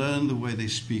way they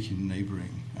speak in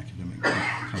neighbouring academic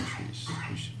countries.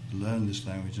 We should learn this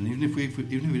language, and even if we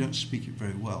don't speak it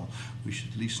very well, we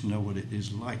should at least know what it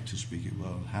is like to speak it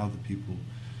well and how the people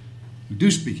who do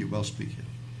speak it well speak it.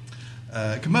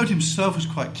 Kermode himself is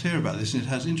quite clear about this, and it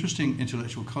has interesting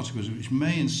intellectual consequences which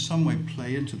may in some way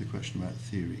play into the question about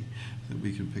theory that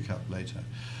we can pick up later.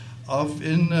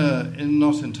 In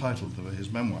Not Entitled, his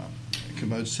memoir,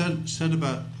 Kermode said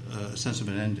about A Sense of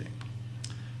an Ending,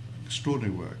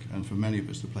 extraordinary work, and for many of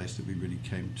us the place that we really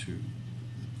came to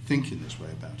think in this way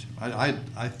about him.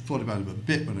 I thought about him a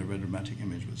bit when I read Romantic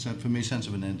Image, but for me, Sense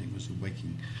of an Ending was the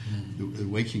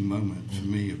waking moment for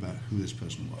me about who this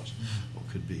person was or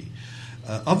could be.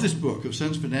 Of this book, of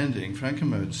Sense of an Ending, Frank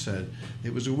Kermode said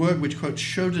it was a work which, quote,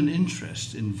 showed an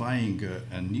interest in Weininger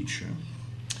and Nietzsche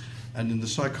and in the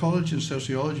psychology and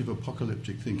sociology of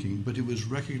apocalyptic thinking, but it was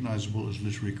recognizable as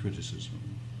literary criticism.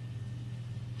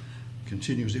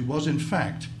 Continues, it was in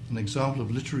fact an example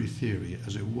of literary theory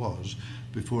as it was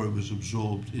before it was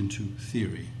absorbed into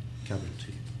theory, capital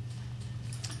T.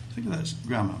 Think of that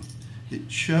grammar. It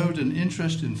showed an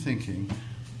interest in thinking,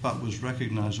 but was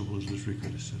recognizable as literary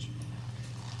criticism.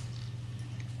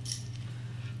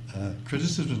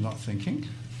 Criticism is not thinking.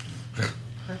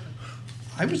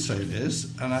 I would say it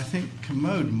is, and I think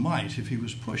Kermode might if he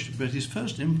was pushed, but his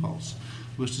first impulse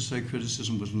was to say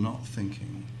criticism was not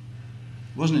thinking.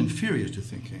 It wasn't inferior to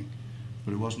thinking,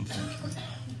 but it wasn't thinking.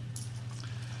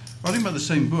 Writing about the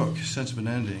same book, Sense of an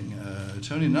Ending,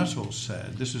 Tony Nuttall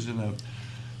said, I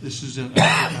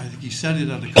think he said it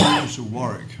at a conference at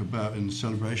Warwick in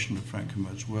celebration of Frank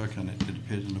Kermode's work, and it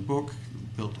appeared in a book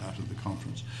built out of the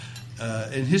conference.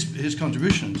 In his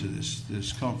contribution to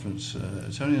this conference,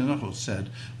 Tony Nuttall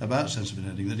said about Sense of an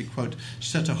Ending that he, quote,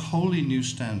 set a wholly new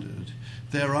standard.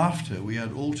 Thereafter, we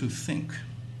had all to think,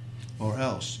 or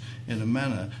else, in a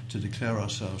manner to declare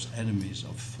ourselves enemies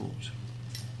of thought.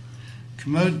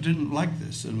 Kermode didn't like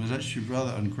this and was actually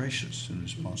rather ungracious in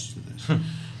response to this.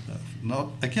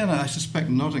 I suspect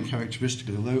not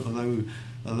uncharacteristically,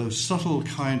 although subtle,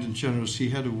 kind, and generous, he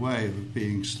had a way of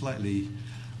being slightly.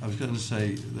 I was going to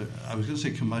say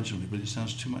curmudgeonly, but it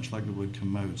sounds too much like the word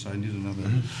commode, so I need another.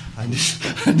 I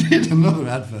need another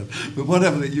adverb. But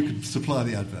whatever, that you can supply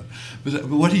the adverb. But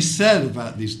what he said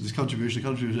about this contribution, the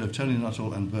contribution of Tony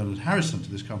Nuttall and Bernard Harrison to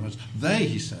this conference,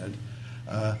 he said,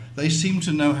 they seem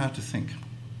to know how to think.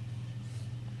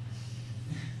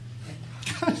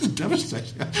 It's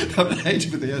devastating. I would hate to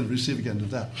be the receiving end of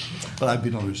that. But I've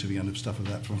been on the receiving end of stuff of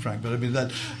that from Frank. But I mean,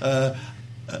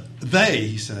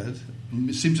 he said,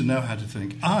 seem to know how to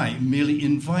think. I merely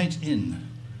invite in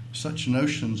such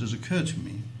notions as occur to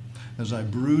me as I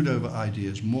brood over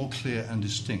ideas more clear and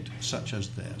distinct, such as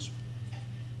theirs.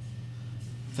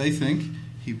 They think,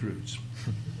 he broods.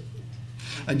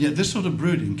 And yet this sort of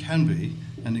brooding can be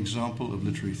an example of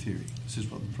literary theory. This is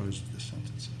what the prose of this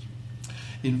sentence says.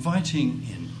 Inviting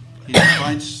in. He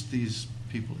invites these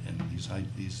people in, these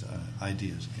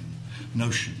ideas in,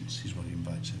 notions is what he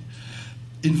invites in.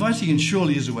 Inviting in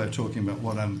surely is a way of talking about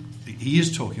what I'm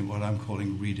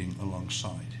calling reading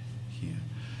alongside here.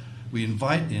 We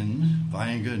invite in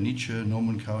Weininger, Nietzsche,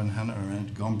 Norman Cohen, Hannah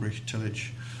Arendt, Gombrich, Tillich,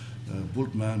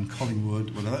 Bultmann,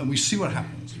 Collingwood, whatever, and we see what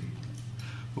happens.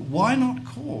 But why not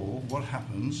call what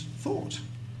happens thought?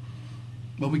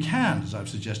 Well, we can, as I've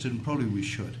suggested, and probably we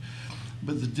should.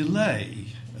 But the delay,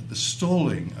 the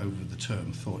stalling over the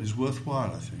term thought is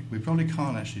worthwhile, I think. We probably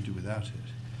can't actually do without it.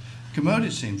 Kermode,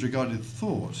 it seems, regarded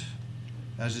thought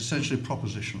as essentially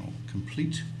propositional,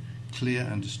 complete, clear,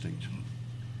 and distinct.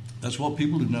 That's what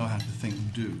people who know how to think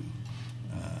do.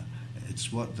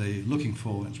 It's what they're looking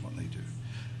for, and it's what they do.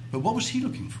 But what was he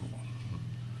looking for?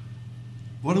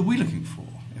 What are we looking for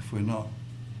if we're not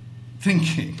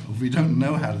thinking, or if we don't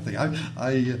know how to think?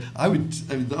 Obviously,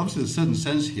 there's a certain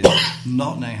sense here,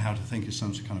 not knowing how to think is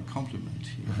some kind of compliment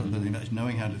here.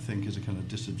 Knowing how to think is a kind of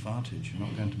disadvantage. You're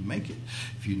not going to make it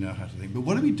if you know how to think. But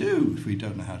what do we do if we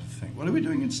don't know how to think? What are we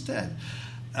doing instead?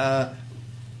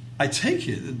 I take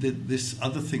it that this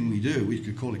other thing we do, we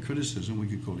could call it criticism, we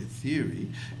could call it theory,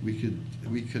 we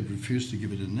could refuse to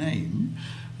give it a name,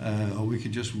 or we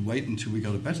could just wait until we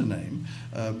got a better name.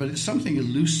 But it's something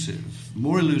elusive,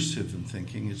 more elusive than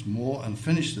thinking. It's more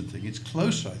unfinished than thinking. It's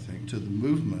closer, I think, to the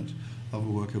movement of a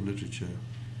work of literature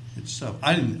itself.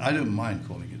 I don't mind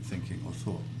calling it thinking or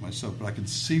thought myself, but I can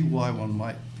see why one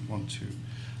might want to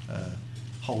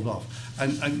hold off.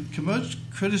 And Kermode's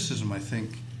criticism, I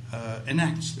think,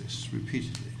 enacts this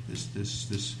repeatedly.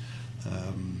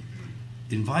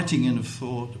 inviting in of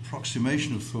thought,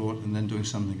 approximation of thought, and then doing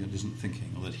something that isn't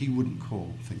thinking, or that he wouldn't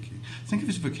call thinking. Think of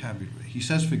his vocabulary. He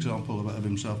says, for example, of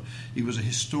himself, he was a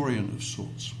historian of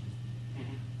sorts.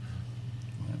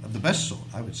 Right? Of the best sort,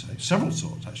 I would say. Several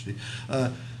sorts, actually.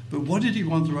 But what did he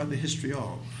want to write the history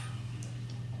of?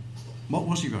 What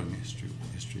was he writing the history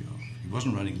of? He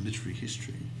wasn't writing literary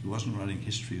history. He wasn't writing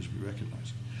history as we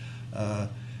recognise it.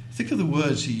 Think of the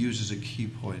words he uses at key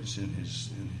points in his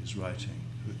writing.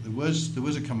 The words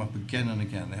that come up again and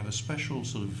again. They have a special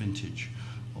sort of vintage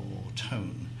or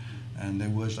tone, and they're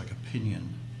words like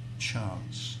opinion,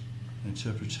 chance,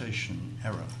 interpretation,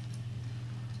 error.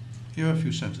 Here are a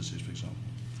few sentences, for example.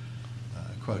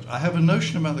 Quote, I have a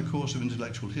notion about the course of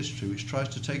intellectual history which tries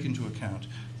to take into account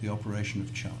the operation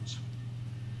of chance.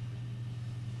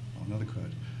 Another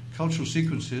quote, cultural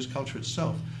sequences, culture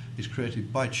itself, is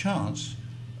created by chance,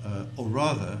 or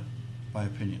rather by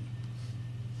opinion.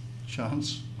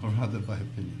 Chance, or rather by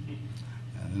opinion.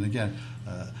 And again,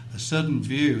 a certain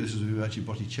view, this is Vivace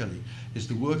Botticelli, is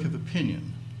the work of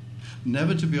opinion,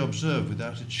 never to be observed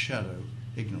without its shadow,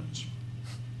 ignorance.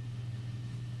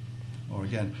 Or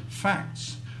again,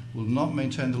 facts will not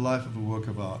maintain the life of a work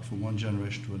of art from one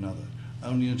generation to another.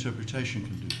 Only interpretation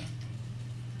can do that.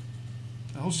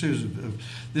 A whole series of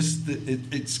this.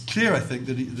 It's clear, I think,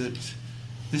 that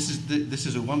this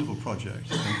is a wonderful project,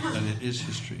 and it is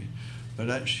history. But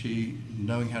actually,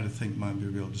 knowing how to think might be a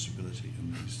real disability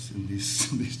in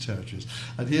these territories.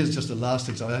 And here's just a last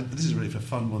example. This is really for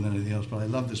fun more than anything else, but I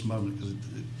love this moment because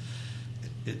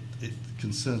it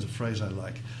concerns a phrase I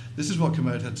like. This is what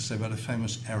Kermode had to say about a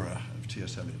famous error of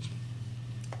T.S. Eliot.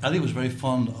 Eliot was very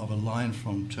fond of a line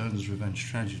from Turner's Revenge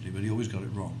Tragedy, but he always got it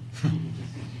wrong.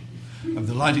 And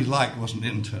the line he liked wasn't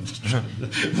in Turner's Tragedy.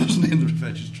 Wasn't in the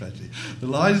Revenge Tragedy. The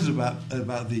line is about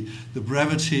the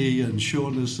brevity and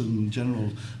shortness and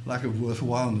general lack of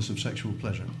worthwhileness of sexual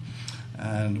pleasure.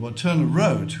 And what Turner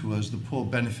wrote was the poor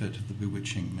benefit of the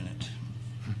bewitching minute.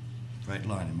 Great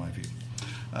line, in my view.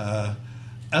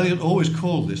 Eliot always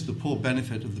called this the poor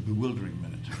benefit of the bewildering minute.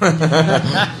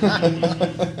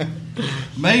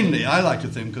 Mainly, I like to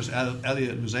think, because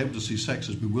Eliot was able to see sex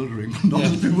as bewildering, not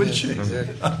as bewitching.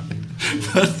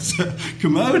 But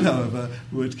Kermode, however,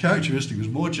 was characteristic, was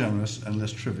more generous and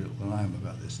less trivial than I am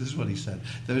about this. This is what he said.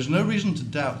 There is no reason to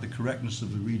doubt the correctness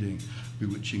of the reading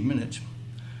Bewitching Minute,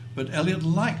 but Eliot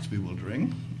liked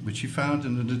Bewildering, which he found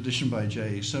in an edition by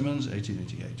J. Symonds,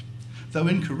 1888. Though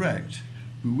incorrect,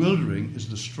 Bewildering is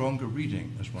the stronger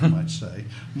reading, as one might say,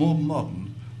 more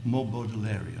modern, more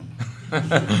Baudelarian.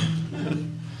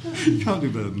 You can't do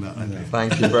better than that, I think.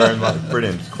 Thank you very much.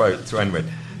 Brilliant quote to end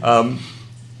with.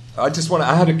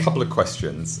 I had a couple of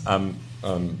questions,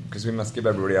 because we must give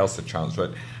everybody else a chance,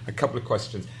 but a couple of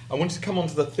questions. I wanted to come on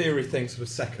to the theory thing sort of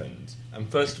second, and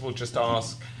first of all just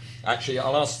ask, actually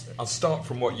I'll start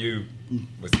from what you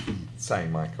were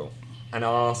saying, Michael, and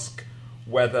ask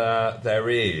whether there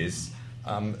is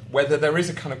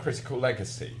a kind of critical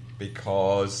legacy,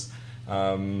 because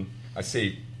I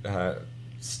see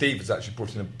Steve has actually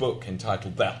brought in a book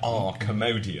entitled There Are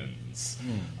Kermodians.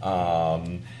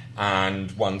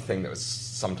 And one thing that was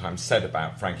sometimes said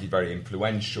about Frankie, very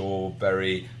influential,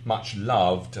 very much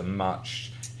loved, and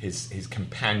much his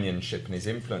companionship and his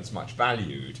influence much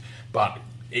valued, but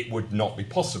it would not be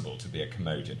possible to be a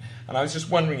Kermodian. And I was just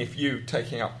wondering if you,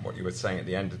 taking up what you were saying at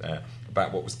the end of there,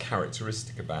 about what was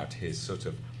characteristic about his sort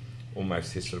of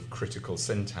critical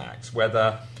syntax,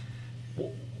 whether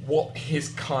what his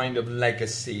kind of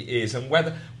legacy is, and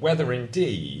whether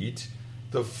indeed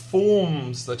the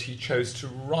forms that he chose to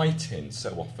write in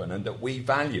so often and that we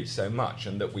value so much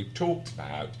and that we've talked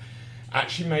about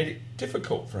actually made it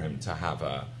difficult for him to have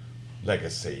a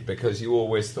legacy, because you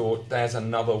always thought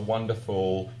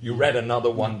you read another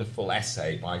wonderful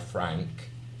essay by Frank,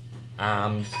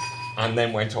 and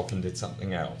then went off and did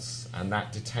something else, and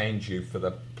that detained you for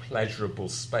the pleasurable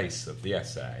space of the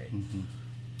essay. Mm-hmm.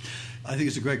 I think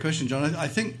it's a great question, John. I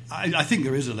think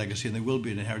there is a legacy, and there will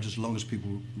be an inheritance as long as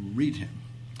people read him,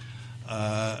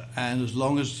 and as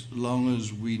long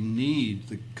as we need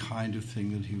the kind of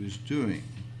thing that he was doing.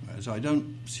 So I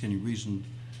don't see any reason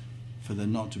for there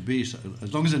not to be. So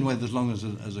as long as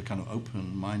a kind of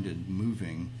open-minded,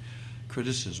 moving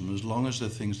criticism, as long as there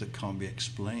are things that can't be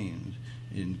explained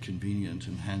in convenient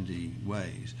and handy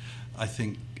ways, I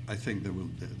think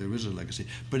there is a legacy,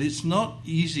 but it's not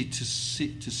easy to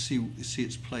see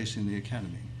its place in the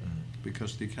Academy,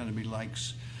 because the Academy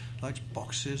likes likes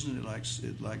boxes, and it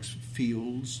likes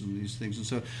fields and these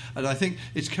things. And I think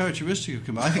it's characteristic of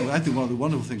Kermode. I think one of the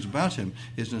wonderful things about him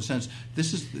is, in a sense,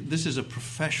 this is a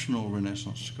professional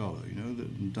Renaissance scholar,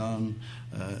 Donne,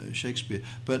 Shakespeare.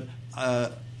 But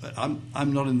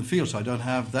I'm not in the field, so I don't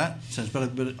have that sense.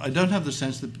 But I don't have the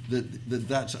sense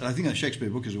that's. I think that Shakespeare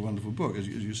book is a wonderful book, as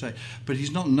you say. But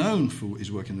he's not known for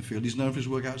his work in the field. He's known for his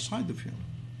work outside the field.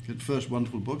 The first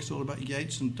wonderful book is all about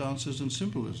Yeats and dancers and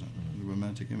symbolism, the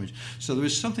romantic image. So there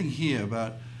is something here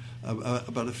about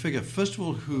a figure, first of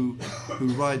all, who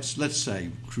writes, let's say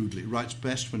crudely, writes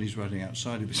best when he's writing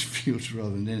outside of his field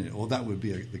rather than in it, or that would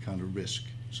be the kind of risk,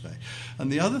 say.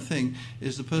 And the other thing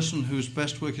is the person whose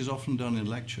best work is often done in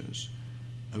lectures,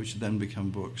 which then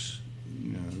become books,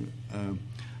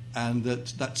 and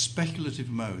that speculative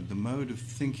mode, the mode of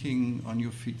thinking on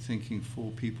your feet, thinking for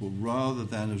people, rather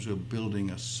than as you're building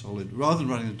a solid, rather than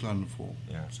writing the London Fall,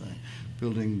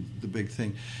 building the big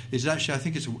thing, is actually, I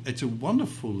think it's a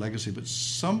wonderful legacy, but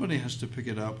somebody has to pick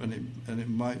it up, and it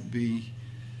might be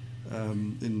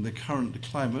in the current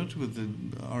climate with the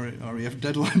RAF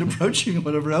deadline approaching or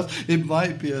whatever else, it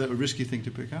might be a risky thing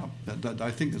to pick up. That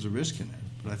I think there's a risk in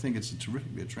it, but I think it's a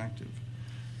terrifically attractive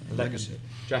legacy.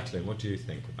 Jacqueline, what do you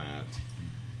think about?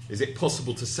 Is it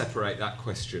possible to separate that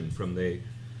question from the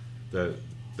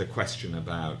question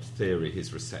about theory,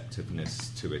 his receptiveness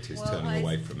to it, his turning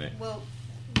away from it? Well,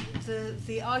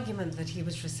 the argument that he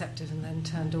was receptive and then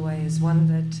turned away is one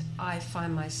that I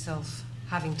find myself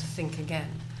having to think again.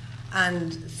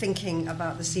 And thinking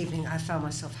about this evening, I found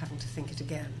myself having to think it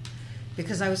again.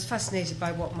 Because I was fascinated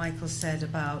by what Michael said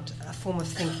about a form of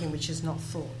thinking which is not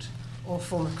thought, or a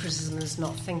form of criticism that is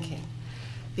not thinking.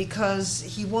 Because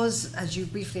he was, as you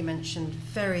briefly mentioned,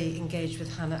 very engaged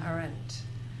with Hannah Arendt.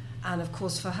 And of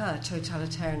course, for her,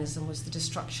 totalitarianism was the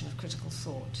destruction of critical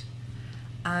thought.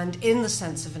 And in The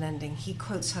Sense of an Ending, he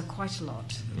quotes her quite a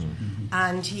lot. Mm-hmm.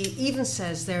 And he even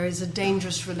says there is a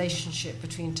dangerous relationship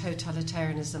between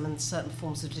totalitarianism and certain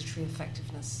forms of literary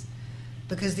effectiveness,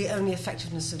 because the only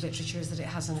effectiveness of literature is that it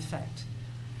has an effect.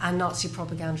 And Nazi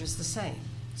propaganda is the same.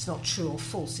 It's not true or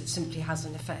false, it simply has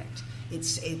an effect.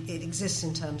 It exists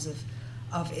in terms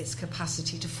of its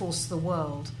capacity to force the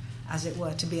world, as it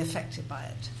were, to be affected by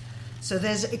it. So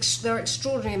there are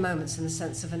extraordinary moments in The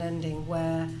Sense of an Ending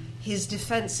where his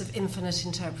defense of infinite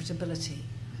interpretability,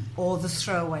 or the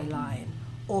throwaway line,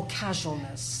 or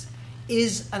casualness,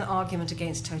 is an argument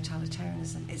against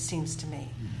totalitarianism, it seems to me.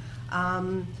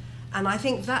 And I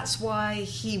think that's why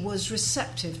he was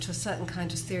receptive to a certain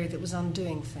kind of theory that was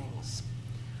undoing things.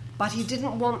 But he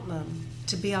didn't want them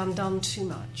to be undone too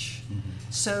much. Mm-hmm.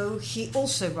 So he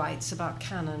also writes about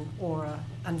canon, aura,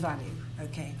 and value.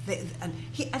 Okay,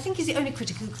 I think he's the only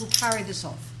critic who can carry this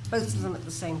off, both of them at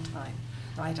the same time.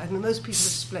 Right? I mean, most people are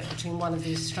split between one of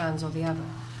these strands or the other.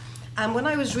 And when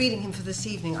I was reading him for this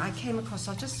evening, I came across,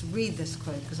 I'll just read this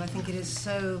quote because I think it is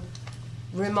so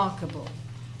remarkable.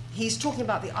 He's talking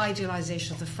about the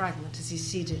idealization of the fragment as he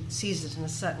sees it in a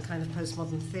certain kind of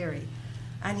postmodern theory.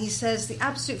 And he says, the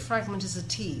absolute fragment is a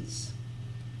tease,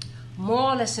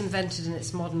 more or less invented in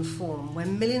its modern form, where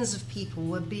millions of people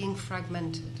were being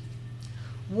fragmented,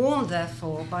 warned,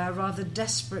 therefore, by a rather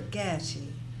desperate gaiety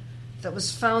that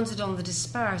was founded on the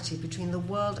disparity between the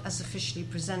world as officially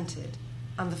presented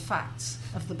and the facts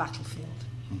of the battlefield.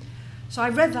 So I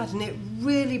read that and it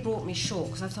really brought me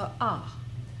short, because I thought,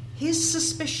 his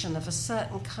suspicion of a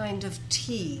certain kind of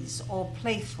tease or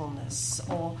playfulness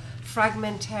or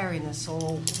fragmentariness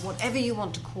or whatever you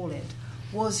want to call it,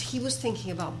 was he was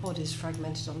thinking about bodies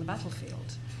fragmented on the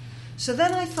battlefield. So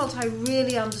then I felt I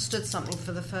really understood something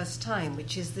for the first time,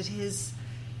 which is that his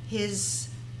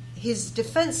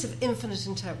defense of infinite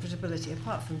interpretability,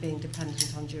 apart from being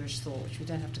dependent on Jewish thought, which we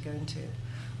don't have to go into,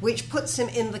 which puts him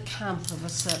in the camp of a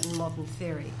certain modern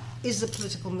theory, is a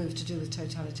political move to do with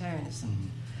totalitarianism. Mm-hmm.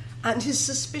 And his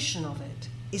suspicion of it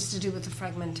is to do with the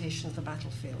fragmentation of the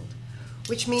battlefield,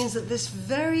 which means that this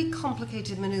very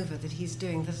complicated maneuver that he's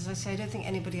doing, that, as I say, I don't think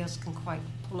anybody else can quite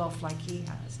pull off like he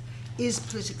has, is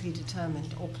politically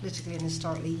determined or politically and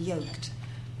historically yoked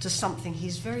to something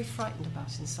he's very frightened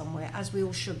about in some way, as we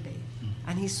all should be.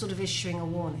 And he's sort of issuing a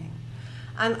warning.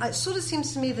 And it sort of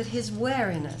seems to me that his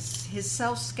wariness, his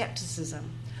self-skepticism,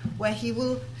 where he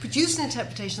will produce an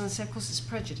interpretation and say, of course, it's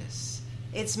prejudice,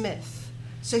 it's myth.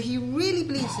 So he really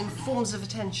believes in forms of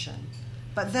attention,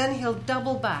 but then he'll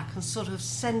double back and sort of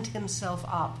send himself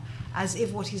up as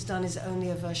if what he's done is only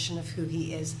a version of who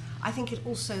he is. I think it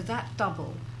also, that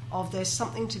double of there's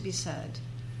something to be said,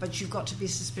 but you've got to be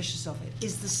suspicious of it,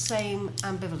 is the same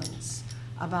ambivalence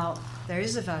about there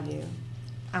is a value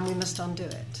and we must undo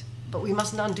it. But we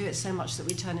mustn't undo it so much that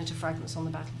we turn into fragments on the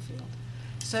battlefield.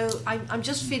 So I'm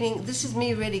just feeling, this is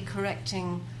me really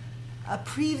correcting a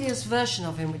previous version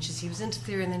of him, which is he was into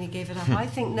theory and then he gave it up. I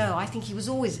think he was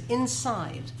always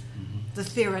inside the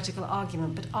theoretical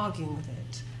argument, but arguing with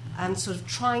it, and sort of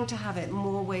trying to have it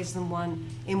more ways than one,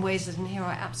 in ways that, and here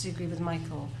I absolutely agree with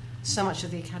Michael, so much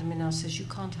of the Academy now says you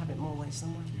can't have it more ways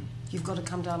than one. You've got to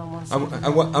come down on one side.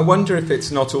 I wonder if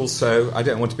it's not also, I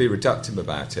don't want to be reductive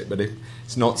about it, but if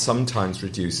it's not sometimes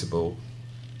reducible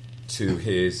to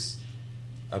his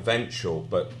eventual,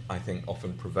 but I think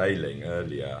often prevailing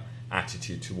earlier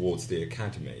attitude towards the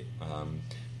Academy.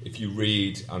 If you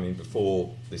read,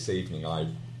 before this evening I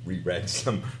reread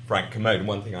some Frank Kermode, and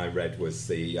one thing I read was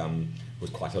was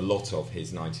quite a lot of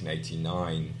his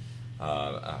 1989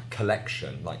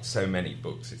 collection. Like so many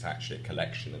books, it's actually a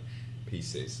collection of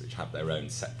pieces which have their own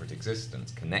separate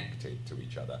existence, connected to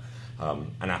each other,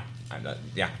 and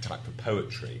the appetite for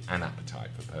poetry, an appetite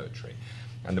for poetry.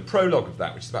 And the prologue of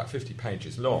that, which is about 50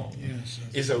 pages long,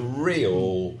 is a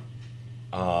real,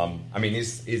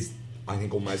 is I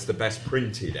think almost the best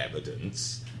printed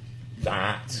evidence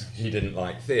that he didn't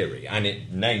like theory. And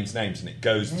it names names and it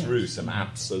goes through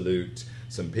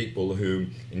some people who,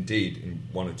 indeed, in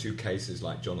one or two cases,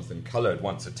 like Jonathan Cullard,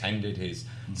 once attended his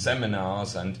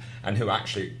seminars and who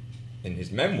actually, in his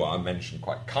memoir, mentioned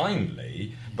quite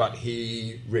kindly, but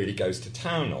he really goes to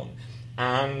town on.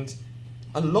 And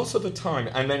a lot of the time,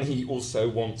 and then he also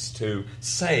wants to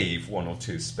save one or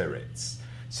two spirits.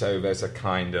 So there's a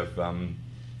kind of,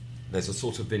 there's a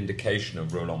sort of vindication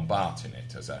of Roland Barthes in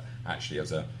it, as a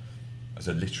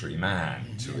literary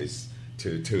man to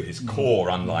his core,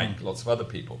 unlike lots of other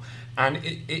people. And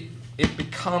it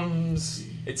becomes,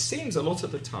 it seems a lot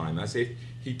of the time as if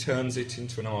he turns it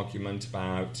into an argument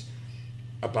about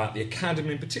the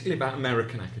Academy, and particularly about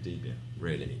American academia,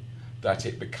 really. That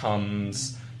it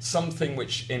becomes something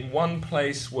which in one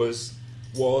place was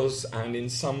and in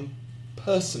some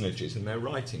personages in their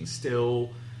writing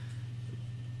still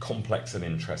complex and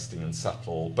interesting and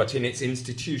subtle, but in its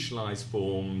institutionalized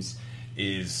forms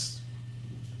is,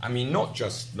 not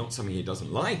something he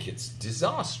doesn't like, it's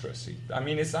disastrous.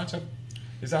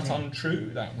 Is that untrue,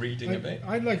 that reading of it?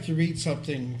 I'd like to read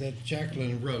something that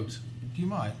Jacqueline wrote. Do you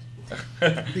mind?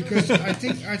 Because I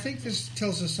think this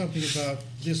tells us something about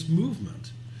this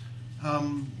movement.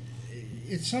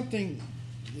 It's something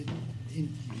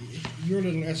in your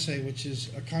little essay, which is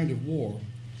a kind of war.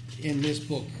 In this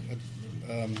book,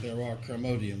 there are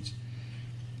Kermodians.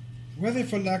 Whether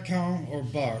for Lacan or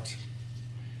Barthes,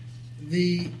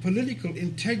 the political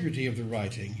integrity of the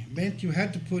writing meant you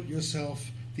had to put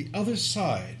yourself the other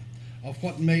side of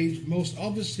what made most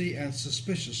obviously and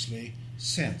suspiciously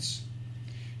sense.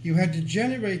 You had to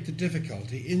generate the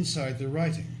difficulty inside the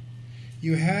writing.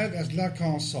 You had, as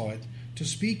Lacan saw it, to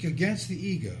speak against the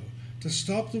ego, to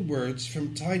stop the words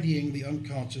from tidying the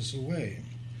unconscious away.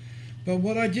 But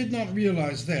what I did not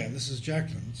realize then, this is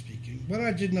Jacqueline speaking, what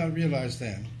I did not realize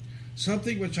then,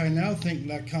 something which I now think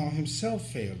Lacan himself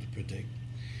failed to predict,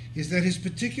 is that his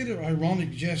particular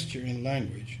ironic gesture in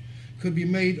language could be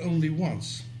made only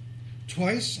once.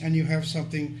 Twice, and you have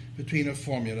something between a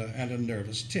formula and a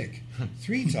nervous tic.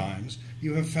 3 times,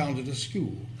 you have founded a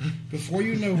school. Before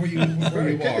you know where you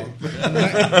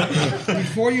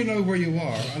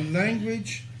are, a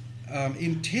language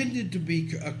intended to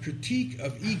be a critique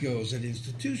of egos and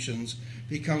institutions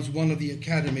becomes one of the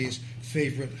Academy's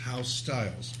favorite house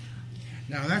styles.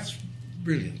 Now, that's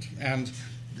brilliant, and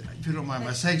if you don't mind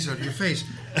my saying so to your face,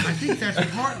 I think that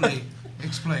partly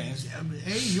explains,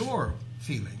 your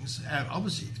feelings, and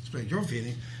obviously explains your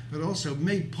feelings, but also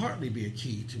may partly be a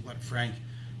key to what Frank,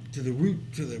 to the route,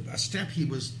 a step he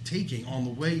was taking on the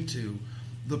way to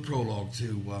the prologue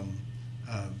to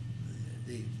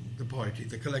the poetry,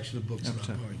 the collection of books about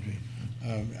poetry.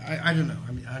 I don't know.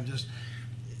 I'm just,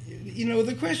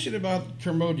 the question about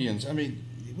Kermodians.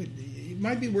 It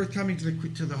might be worth coming to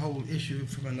the whole issue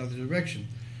from another direction.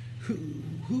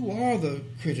 Who are the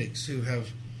critics who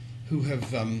have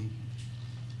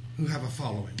a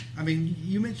following?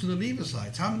 You mentioned the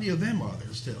Leavesites. How many of them are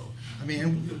there still?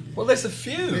 Well, there's a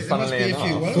few. There must be a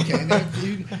few. Well, okay,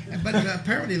 but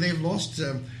apparently they've lost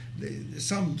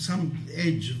some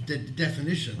edge of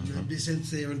definition since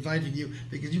they're inviting you,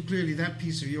 because you clearly, that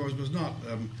piece of yours was not.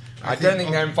 I don't think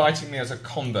they're inviting me as a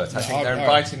convert. I think they're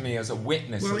inviting me as a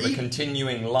witness of the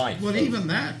continuing life. Well, even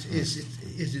that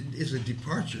is a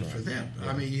departure for them.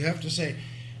 Yeah. You have to say.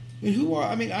 Who are?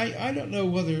 I don't know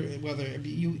whether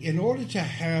you, in order to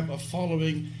have a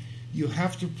following, you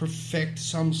have to perfect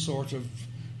some sort of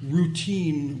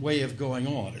routine way of going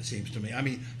on. It seems to me.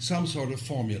 Some sort of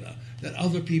formula that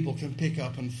other people can pick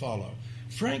up and follow.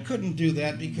 Frank couldn't do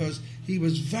that because he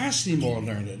was vastly more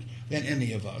learned than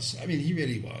any of us. I mean, he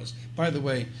really was. By the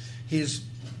way, his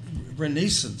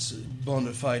Renaissance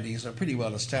bona fides are pretty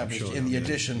well established in the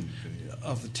edition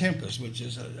of The Tempest, which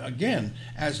is, again,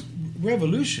 as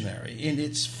revolutionary in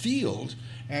its field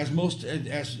as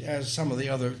some of the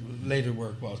other later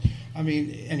work was. I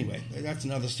mean, anyway, that's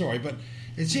another story. But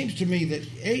it seems to me that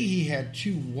A, he had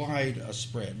too wide a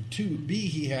spread. B,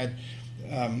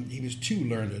 he was too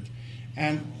learned,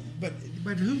 but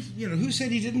who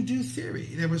said he didn't do theory?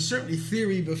 There was certainly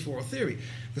theory before theory.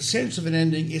 The Sense of an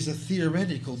Ending is a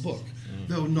theoretical book,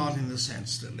 though not in the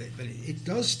sense that but it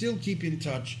does still keep in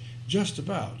touch just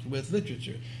about with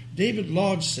literature. David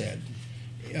Lodge said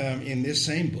in this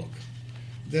same book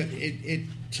that it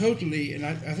totally, and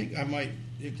I think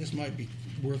this might be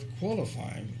worth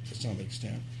qualifying to some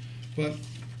extent, but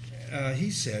he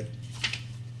said,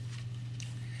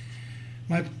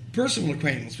 my personal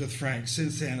acquaintance with Frank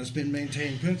since then has been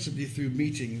maintained principally through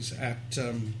meetings at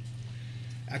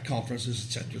conferences,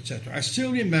 etc., etc. I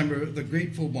still remember the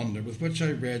grateful wonder with which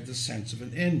I read The Sense of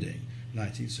an Ending,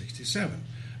 1967,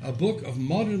 a book of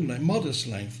modest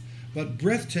length but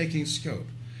breathtaking scope.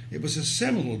 It was a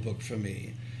seminal book for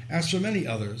me, as for many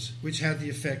others, which had the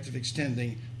effect of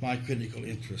extending my critical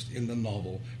interest in the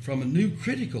novel from a new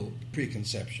critical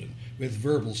preconception with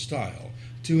verbal style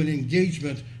to an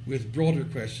engagement with broader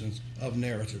questions of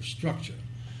narrative structure.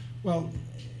 Well,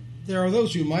 there are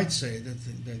those who might say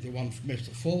that the one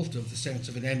major fault of The Sense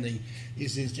of an Ending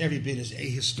is every bit as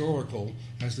ahistorical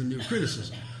as the new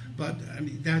criticism. But I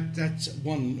mean, that's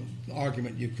one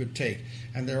argument you could take,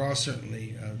 and there are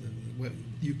certainly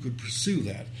you could pursue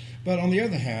that. But on the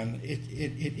other hand,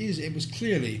 it was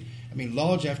clearly, I mean,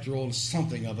 Lodge, after all, is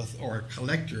something of a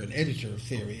collector, an editor of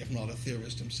theory, if not a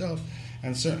theorist himself,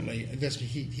 and certainly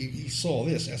he saw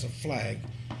this as a flag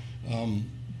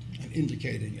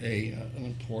indicating an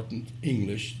important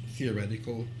English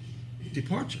theoretical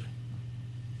departure,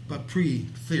 but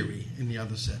pre-theory in the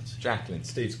other sense. Jacqueline,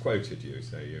 Steve's quoted you,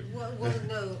 so you... Well,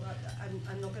 no,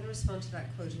 I'm not going to respond to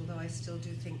that quote, although I still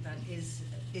do think that is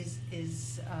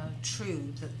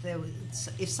true, that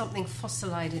if something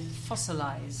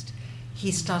fossilized,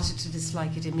 he started to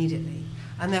dislike it immediately.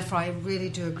 And therefore I really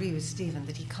do agree with Stephen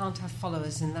that he can't have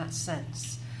followers in that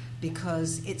sense,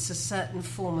 because it's a certain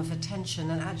form of attention.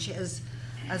 And actually,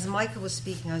 as Michael was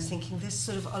speaking, I was thinking this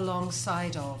sort of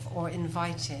alongside of, or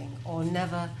inviting, or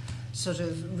never sort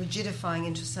of rigidifying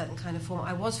into a certain kind of form.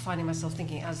 I was finding myself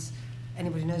thinking, as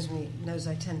anybody who knows me knows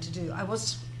I tend to do, I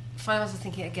was finding myself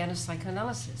thinking again of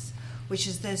psychoanalysis, which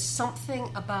is there's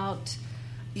something about,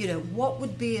 what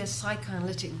would be a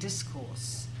psychoanalytic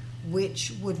discourse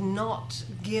which would not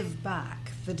give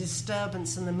back the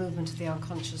disturbance and the movement of the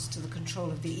unconscious to the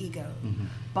control of the ego,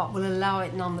 but will allow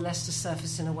it nonetheless to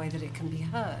surface in a way that it can be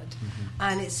heard.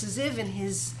 And it's as if in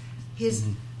his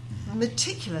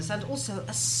meticulous and also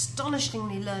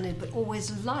astonishingly learned but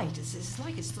always light, it's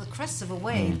like it's the crest of a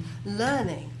wave,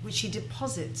 learning, which he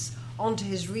deposits onto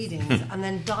his readings and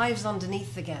then dives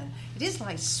underneath again. It is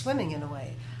like swimming in a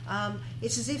way.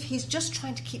 It's as if he's just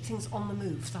trying to keep things on the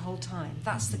move the whole time.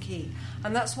 That's the key.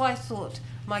 And that's why I thought,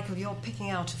 Michael, you're picking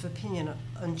out of Opinion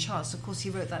and Charts. Of course, he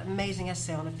wrote that amazing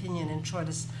essay on opinion in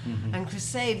Troilus and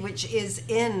Crusade, which is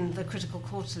in the Critical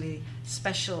Quarterly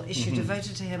special issue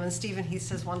devoted to him. And Stephen Heath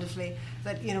says wonderfully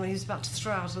that, when he was about to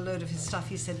throw out a load of his stuff,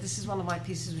 he said, this is one of my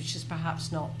pieces which is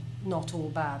perhaps not all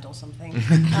bad or something.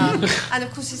 And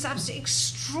of course it's absolutely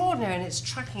extraordinary in its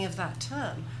tracking of that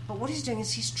term. But what he's doing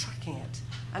is he's tracking it.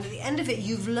 And at the end of it,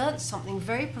 you've learnt something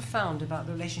very profound about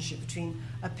the relationship between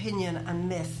opinion and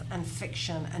myth and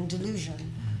fiction and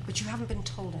delusion, but you haven't been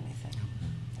told anything.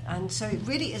 And so it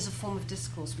really is a form of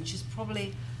discourse, which is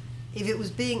probably, if it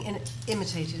was being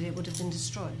imitated, it would have been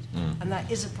destroyed. And that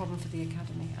is a problem for the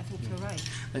Academy. I think you're right.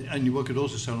 And your work could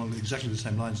also sound along exactly the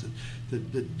same lines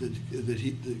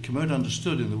that Kermode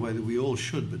understood in the way that we all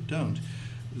should but don't,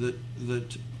 that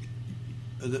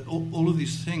all of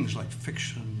these things like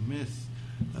fiction, myth,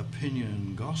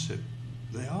 opinion, gossip,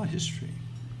 they are history.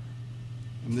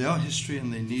 And they are history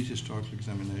and they need historical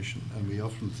examination. And we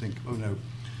often think, oh no,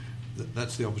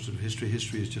 that's the opposite of history.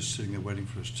 History is just sitting there waiting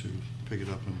for us to pick it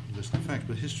up and list the facts.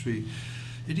 But history,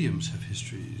 idioms have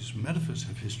histories, metaphors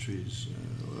have histories,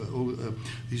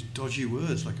 these dodgy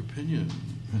words like opinion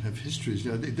have histories.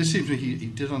 This seems to me he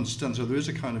did understand. So there is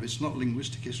a kind of, it's not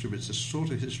linguistic history, but it's a sort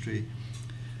of history.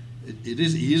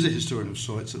 He is a historian of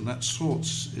sorts, and that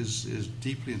sorts is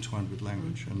deeply entwined with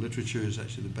language, and literature is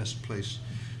actually the best place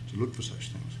to look for such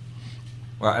things.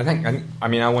 Well,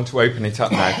 I want to open it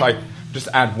up now. If I just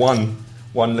add one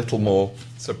little more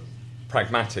sort of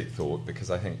pragmatic thought,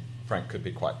 because I think Frank could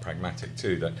be quite pragmatic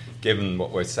too, that given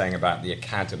what we're saying about the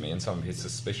Academy and some of his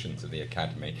suspicions of the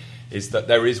Academy, is that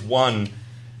there is one,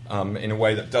 in a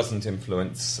way that doesn't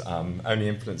influence, only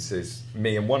influences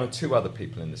me and one or two other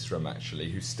people in this room actually,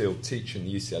 who still teach in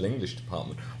the UCL English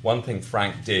department. One thing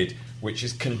Frank did, which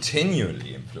is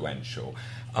continually influential,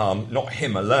 not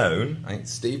him alone, I think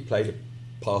Steve played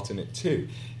a part in it too,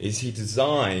 is he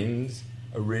designed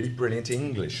a really brilliant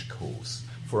English course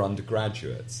for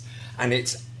undergraduates. And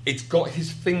it's got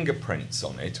his fingerprints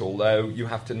on it, although you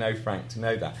have to know Frank to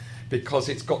know that, because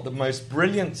it's got the most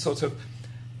brilliant sort of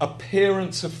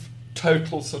appearance of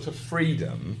total sort of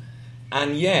freedom,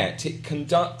 and yet it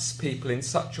conducts people in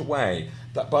such a way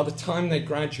that by the time they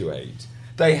graduate,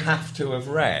 they have to have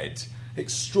read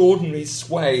extraordinary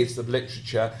swathes of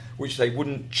literature which they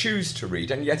wouldn't choose to read,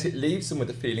 and yet it leaves them with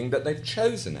a feeling that they've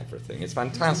chosen everything. It's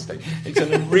fantastic. It's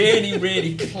really,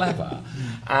 really clever.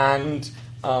 And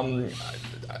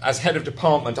as head of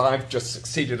department, I've just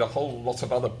succeeded a whole lot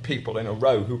of other people in a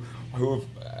row who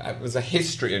have, was a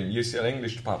history in UCL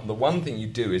English department. The one thing you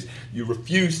do is you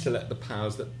refuse to let the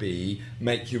powers that be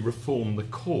make you reform the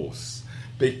course,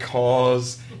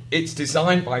 because it's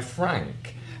designed by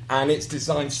Frank, and it's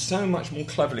designed so much more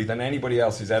cleverly than anybody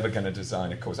else is ever going to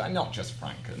design a course. And not just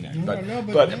Frank,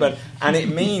 but and it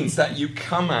means that you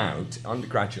come out,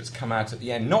 undergraduates come out at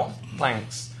the end, not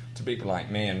thanks to people like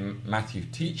me and Matthew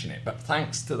teaching it, but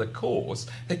thanks to the course,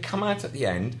 they come out at the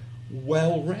end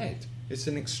well read. It's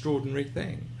an extraordinary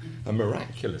thing, a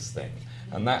miraculous thing,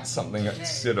 and that's something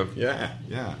that's sort of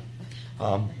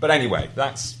but anyway,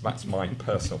 that's my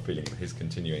personal feeling of his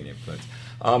continuing influence.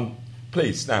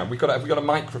 Please, now have we got a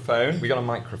microphone? We got a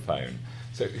microphone.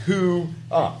 So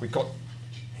we got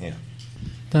here.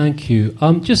 Thank you.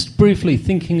 Just briefly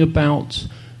thinking about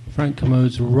Frank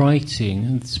Commode's writing,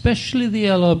 and especially the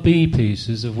LRB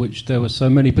pieces, of which there were so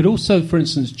many, but also, for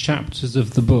instance, chapters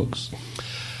of the books.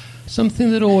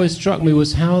 Something that always struck me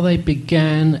was how they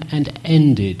began and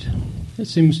ended. It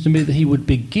seems to me that he would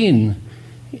begin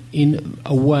in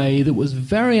a way that was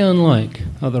very unlike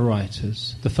other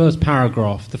writers. The first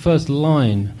paragraph, the first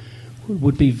line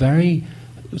would be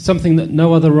something that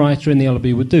no other writer in the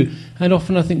LRB would do. And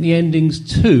often I think the endings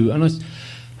too. And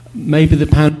maybe the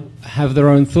panel have their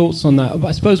own thoughts on that. But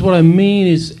I suppose what I mean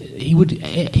is he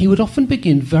would often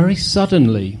begin very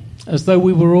suddenly, as though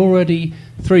we were already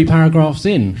 3 paragraphs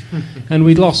in and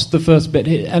we'd lost the first bit.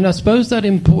 And I suppose that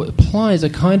implies a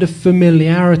kind of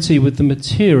familiarity with the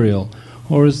material,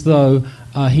 or as though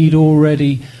he'd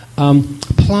already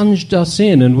plunged us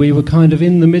in and we were kind of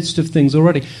in the midst of things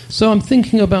already. So I'm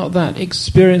thinking about that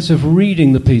experience of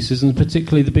reading the pieces, and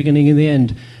particularly the beginning and the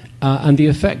end, and the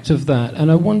effect of that.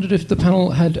 And I wondered if the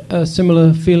panel had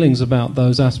similar feelings about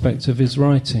those aspects of his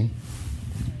writing.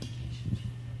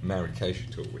 Mary Kay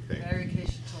should talk, we think. Mary Kay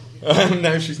should talk.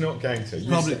 No, she's not going to.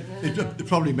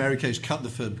 Probably Mary Kay's cut the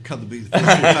first 2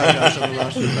 paragraphs on the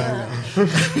last 2 paragraphs.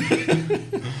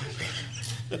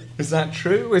 Is that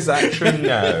true?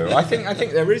 No. I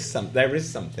think there is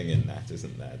something in that,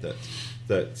 isn't there?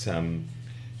 That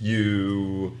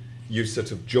you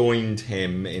sort of joined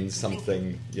him in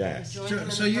something. Yes.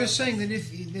 So you're saying that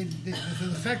if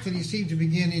the fact that he seemed to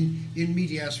begin in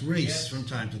medias res from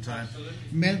time to time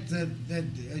meant that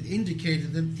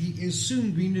indicated that he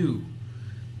assumed we knew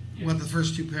what the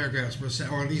first 2 paragraphs were saying,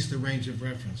 or at least the range of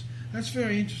reference. That's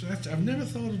very interesting. I've never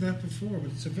thought of that before,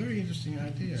 but it's a very interesting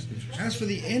idea. As for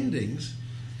the endings,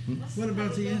 what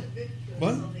about the end?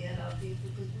 What?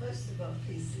 Most of our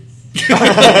pieces.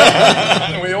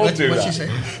 We all do What's that. she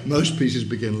saying? Most pieces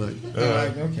begin like.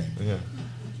 Okay. Yeah.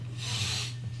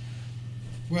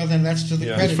 Well, then that's to the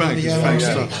credit of the Frank's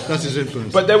LRB. stuff. That's his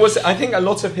influence. But I think a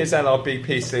lot of his LRB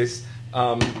pieces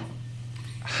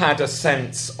had a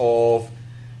sense of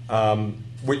a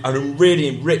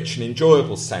really rich and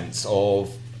enjoyable sense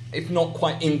of, if not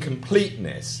quite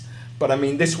incompleteness, but I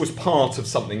mean this was part of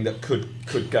something that could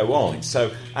go on.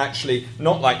 So actually,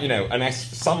 not like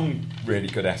some really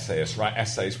good essayists write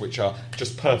essays which are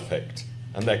just perfect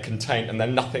and they're contained and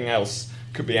then nothing else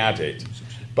could be added.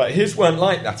 But his weren't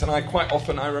like that, and I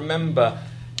remember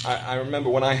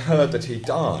when I heard that he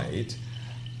died,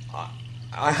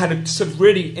 I had a sort of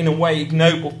really, in a way,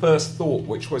 ignoble first thought,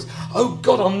 which was, oh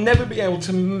God, I'll never be able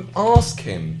to ask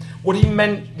him what he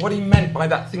meant by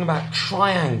that thing about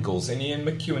triangles in Ian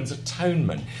McEwan's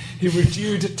Atonement. He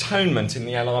reviewed Atonement in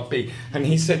the LRB, and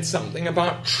he said something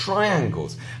about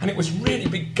triangles, and it was really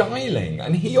beguiling,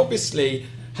 and he obviously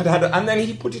had and then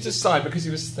he put it aside because he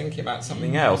was thinking about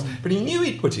something else, but he knew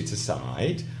he'd put it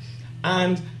aside,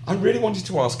 and I really wanted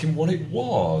to ask him what it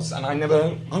was, and I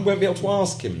won't be able to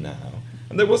ask him now.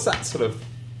 And there was that sort of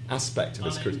aspect of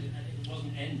his critique. It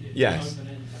wasn't open-ended. Yes.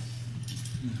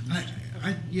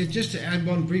 Just to add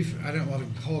one brief, I don't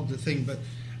want to hog the thing, but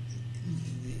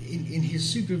in his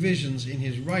supervisions, in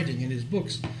his writing, in his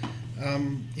books,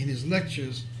 in his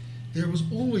lectures, there was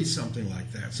always something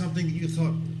like that, something that you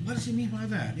thought, what does he mean by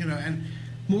that? And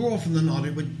more often than not,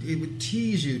 it would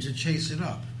tease you to chase it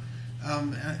up.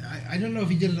 I don't know if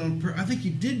he did it on purpose. I think he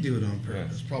did do it on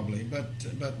purpose, yes. Probably, but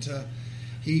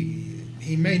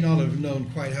he may not have known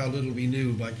quite how little we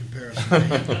knew by comparison.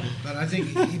 But I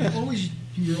think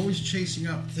you were always chasing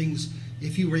up things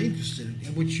if you were interested,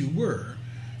 in which you were,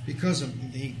 because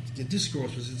of the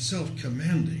discourse was itself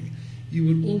commanding. You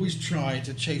would always try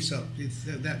to chase up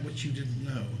that which you didn't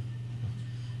know.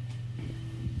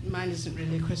 Mine isn't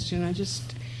really a question.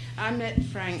 I met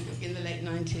Frank in the late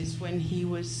 90s when he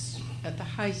was at the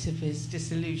height of his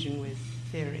disillusion with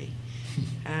theory,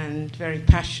 and very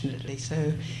passionately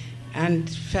so, and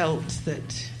felt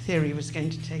that theory was going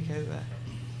to take over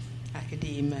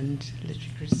academe and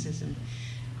literary criticism.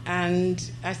 And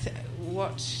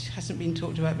what hasn't been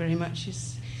talked about very much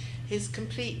is his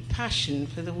complete passion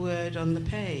for the word on the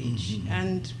page. Mm-hmm.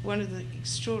 And one of the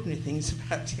extraordinary things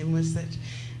about him was that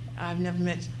I've never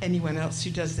met anyone else who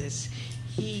does this.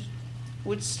 He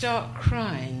would start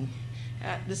crying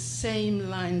at the same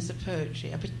lines of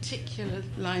poetry. A particular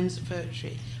lines of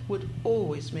poetry would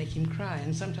always make him cry.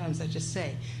 And sometimes I'd just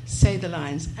say the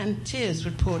lines, and tears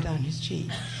would pour down his cheek.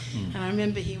 Mm. And I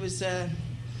remember he was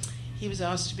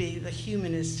asked to be the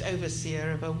humanist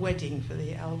overseer of a wedding for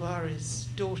the Alvarez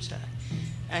daughter.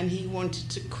 And he wanted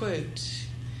to quote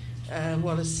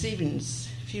Wallace Stevens,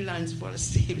 a few lines of Wallace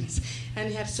Stevens. And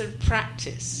he had to sort of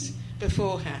practice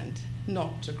beforehand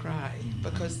not to cry,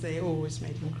 because they always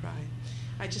made him cry.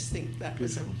 I just think that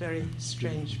was a very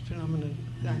strange phenomenon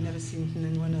that I've never seen from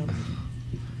anyone else.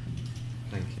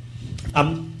 Thank you.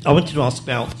 I wanted to ask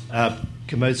about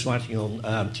Kermode's writing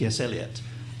on T.S. Eliot,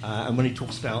 and when he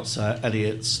talks about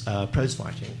Eliot's prose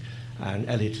writing, and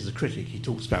Eliot as a critic, he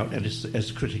talks about Eliot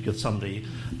as a critic of somebody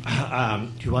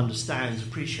who understands,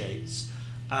 appreciates,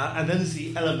 and then there's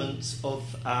the element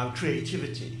of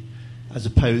creativity, as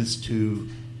opposed to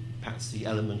perhaps the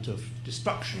element of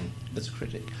destruction as a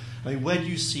critic. I mean, where do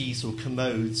you see sort of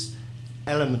Kermode's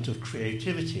element of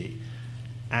creativity,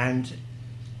 and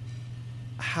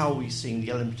how are we seeing the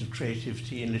element of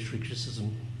creativity in literary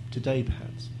criticism today,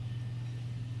 perhaps?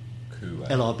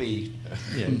 LRB,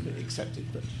 accepted,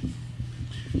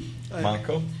 but...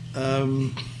 Michael?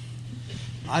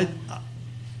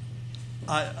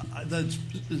 That's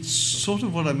sort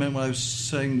of what I meant when I was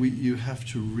saying you have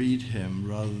to read him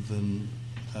rather than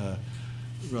a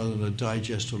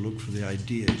digest or look for the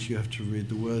ideas. You have to read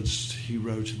the words he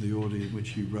wrote in the order in which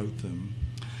he wrote them.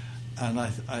 And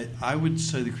I would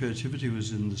say the creativity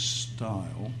was in the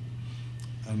style,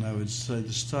 and I would say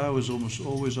the style was almost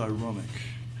always ironic,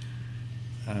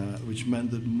 which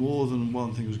meant that more than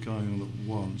one thing was going on at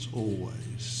once, always,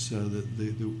 so that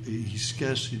he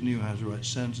scarcely knew how to write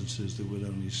sentences that would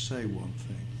only say one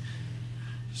thing.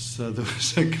 So there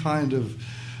was a kind of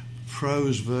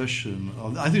prose version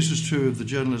of... I think this was true of the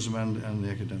journalism and the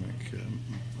academic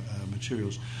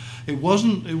materials. It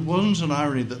wasn't an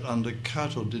irony that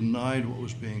undercut or denied what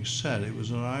was being said. It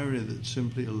was an irony that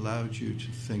simply allowed you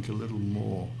to think a little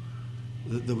more,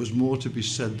 that there was more to be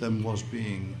said than was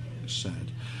being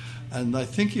said. And I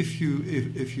think if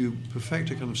you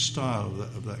perfect a kind of style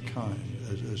of that kind,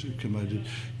 as Kermode did,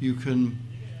 you can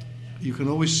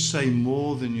always say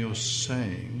more than you're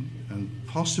saying, and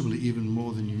possibly even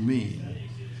more than you mean.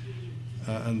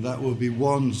 And that will be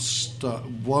one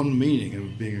meaning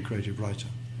of being a creative writer,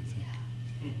 I think.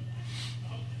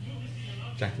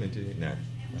 Jacqueline, did you know?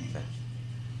 Okay.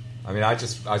 I mean, I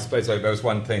suppose there was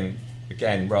one thing,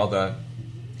 again, rather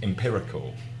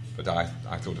empirical, but I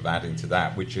thought of adding to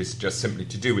that, which is just simply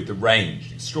to do with the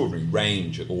range, extraordinary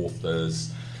range of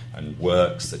authors and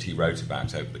works that he wrote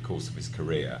about over the course of his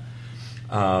career,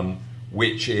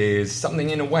 which is something,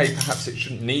 in a way, perhaps it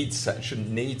shouldn't need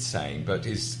saying, but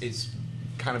is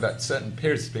kind of at certain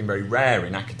periods has been very rare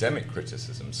in academic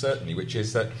criticism, certainly, which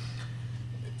is that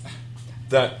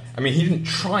I mean, he didn't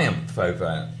triumph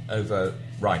over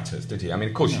writers, did he? I mean,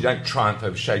 of course, you don't triumph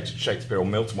over Shakespeare or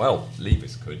Milton. Well,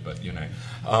 Leavis could, but, you know.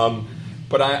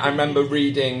 But I remember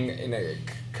reading in a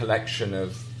collection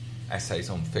of essays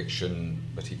on fiction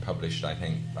that he published, I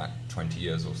think, about 20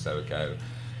 years or so ago,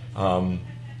 an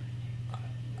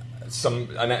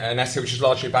essay which is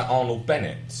largely about Arnold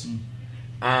Bennett.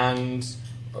 And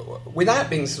without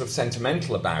being sort of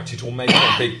sentimental about it or making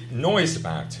a big noise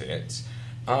about it,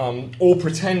 or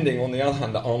pretending, on the other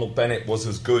hand, that Arnold Bennett was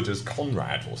as good as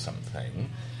Conrad or something,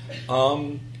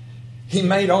 he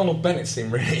made Arnold Bennett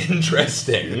seem really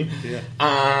interesting,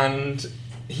 and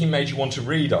he made you want to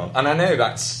read on. And I know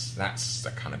that's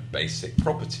the kind of basic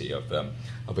property of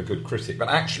a good critic, but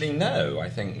actually no, I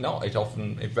think not.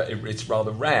 It's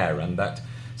rather rare, and that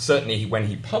certainly when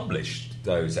he published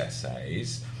those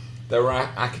essays, there were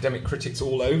academic critics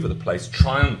all over the place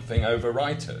triumphing over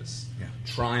writers,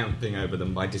 triumphing over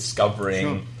them by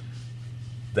discovering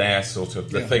their sort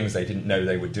of the things they didn't know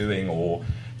they were doing,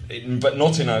 but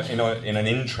not in an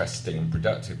interesting and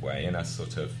productive way, in a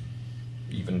sort of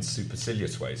even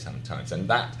supercilious way sometimes. And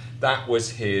that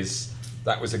was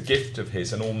a gift of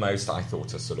his, and almost, I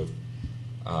thought, a sort of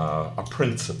a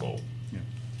principle.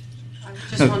 I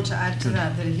just want to add to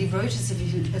that he wrote as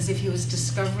if he was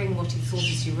discovering what he thought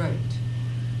as he wrote.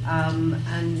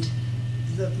 And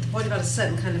the point about a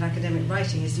certain kind of academic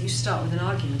writing is that you start with an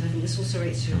argument. I think this also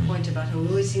relates to your point about how he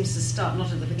always seems to start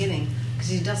not at the beginning, because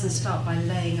he doesn't start by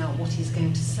laying out what he's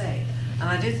going to say. And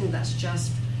I don't think that's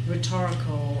just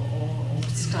rhetorical or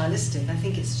stylistic. I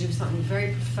think it's to do with something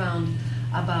very profound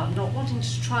about not wanting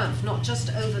to triumph, not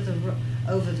just over the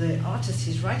artist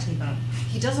he's writing about.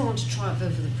 He doesn't want to triumph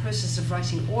over the process of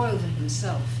writing or over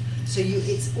himself. So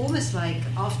it's almost like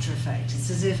After Effects. It's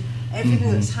as if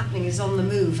everything that's happening is on the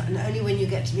move, and only when you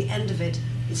get to the end of it,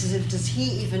 it's as if, does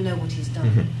he even know what he's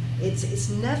done? It's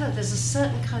never, there's a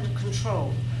certain kind of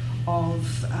control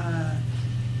of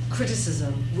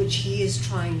criticism which he is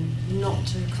trying not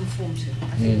to conform to.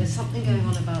 I think there's something going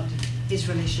on about his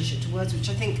relationship to words, which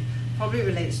I think probably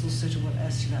relates also to what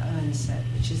Ursula Owen said,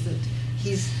 which is that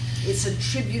it's a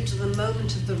tribute to the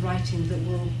moment of the writing that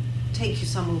will take you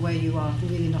somewhere where you are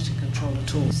really not in control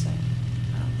at all. So,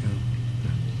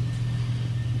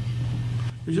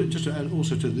 Just to add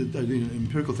also to the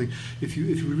empirical thing, if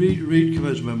you read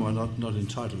Commode's memoir, not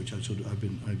entitled, which I've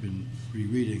been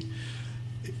rereading,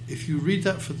 if you read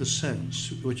that for the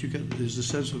sense, what you get is the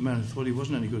sense of a man who thought he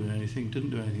wasn't any good at anything, didn't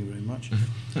do anything very much,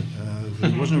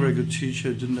 he wasn't a very good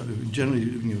teacher, generally,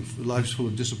 life's full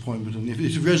of disappointment, and if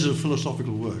he read a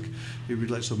philosophical work, he'd read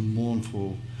like some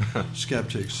mournful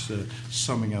skeptics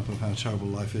summing up of how terrible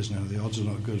life is now, the odds are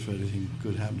not good for anything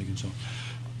good happening, and so on.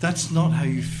 That's not how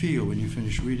you feel when you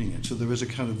finish reading it. So there's a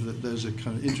kind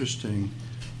of interesting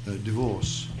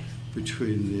divorce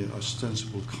between the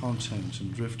ostensible content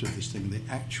and drift of this thing and the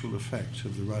actual effect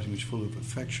of the writing, which is full of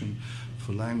affection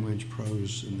for language,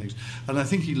 prose, and things. And I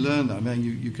think he learned that. I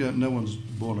mean, no one's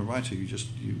born a writer. You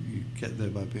get there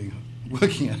by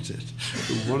working at it.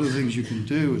 But one of the things you can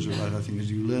do as a writer, I think,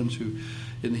 is you learn to.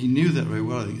 And he knew that very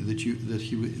well. I think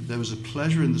there was a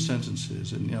pleasure in the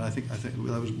sentences, and I think that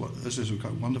was what was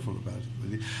quite wonderful about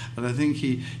it. And I think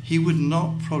he would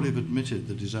not probably have admitted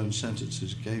that his own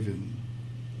sentences gave him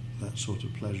that sort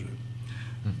of pleasure,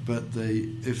 but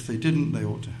if they didn't, they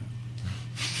ought to have.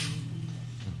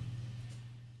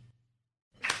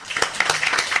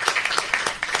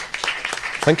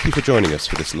 Thank you for joining us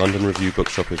for this London Review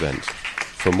Bookshop event.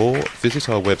 For more, visit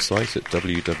our website at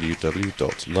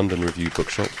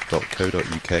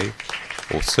www.londonreviewbookshop.co.uk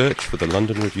or search for the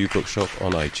London Review Bookshop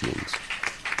on iTunes.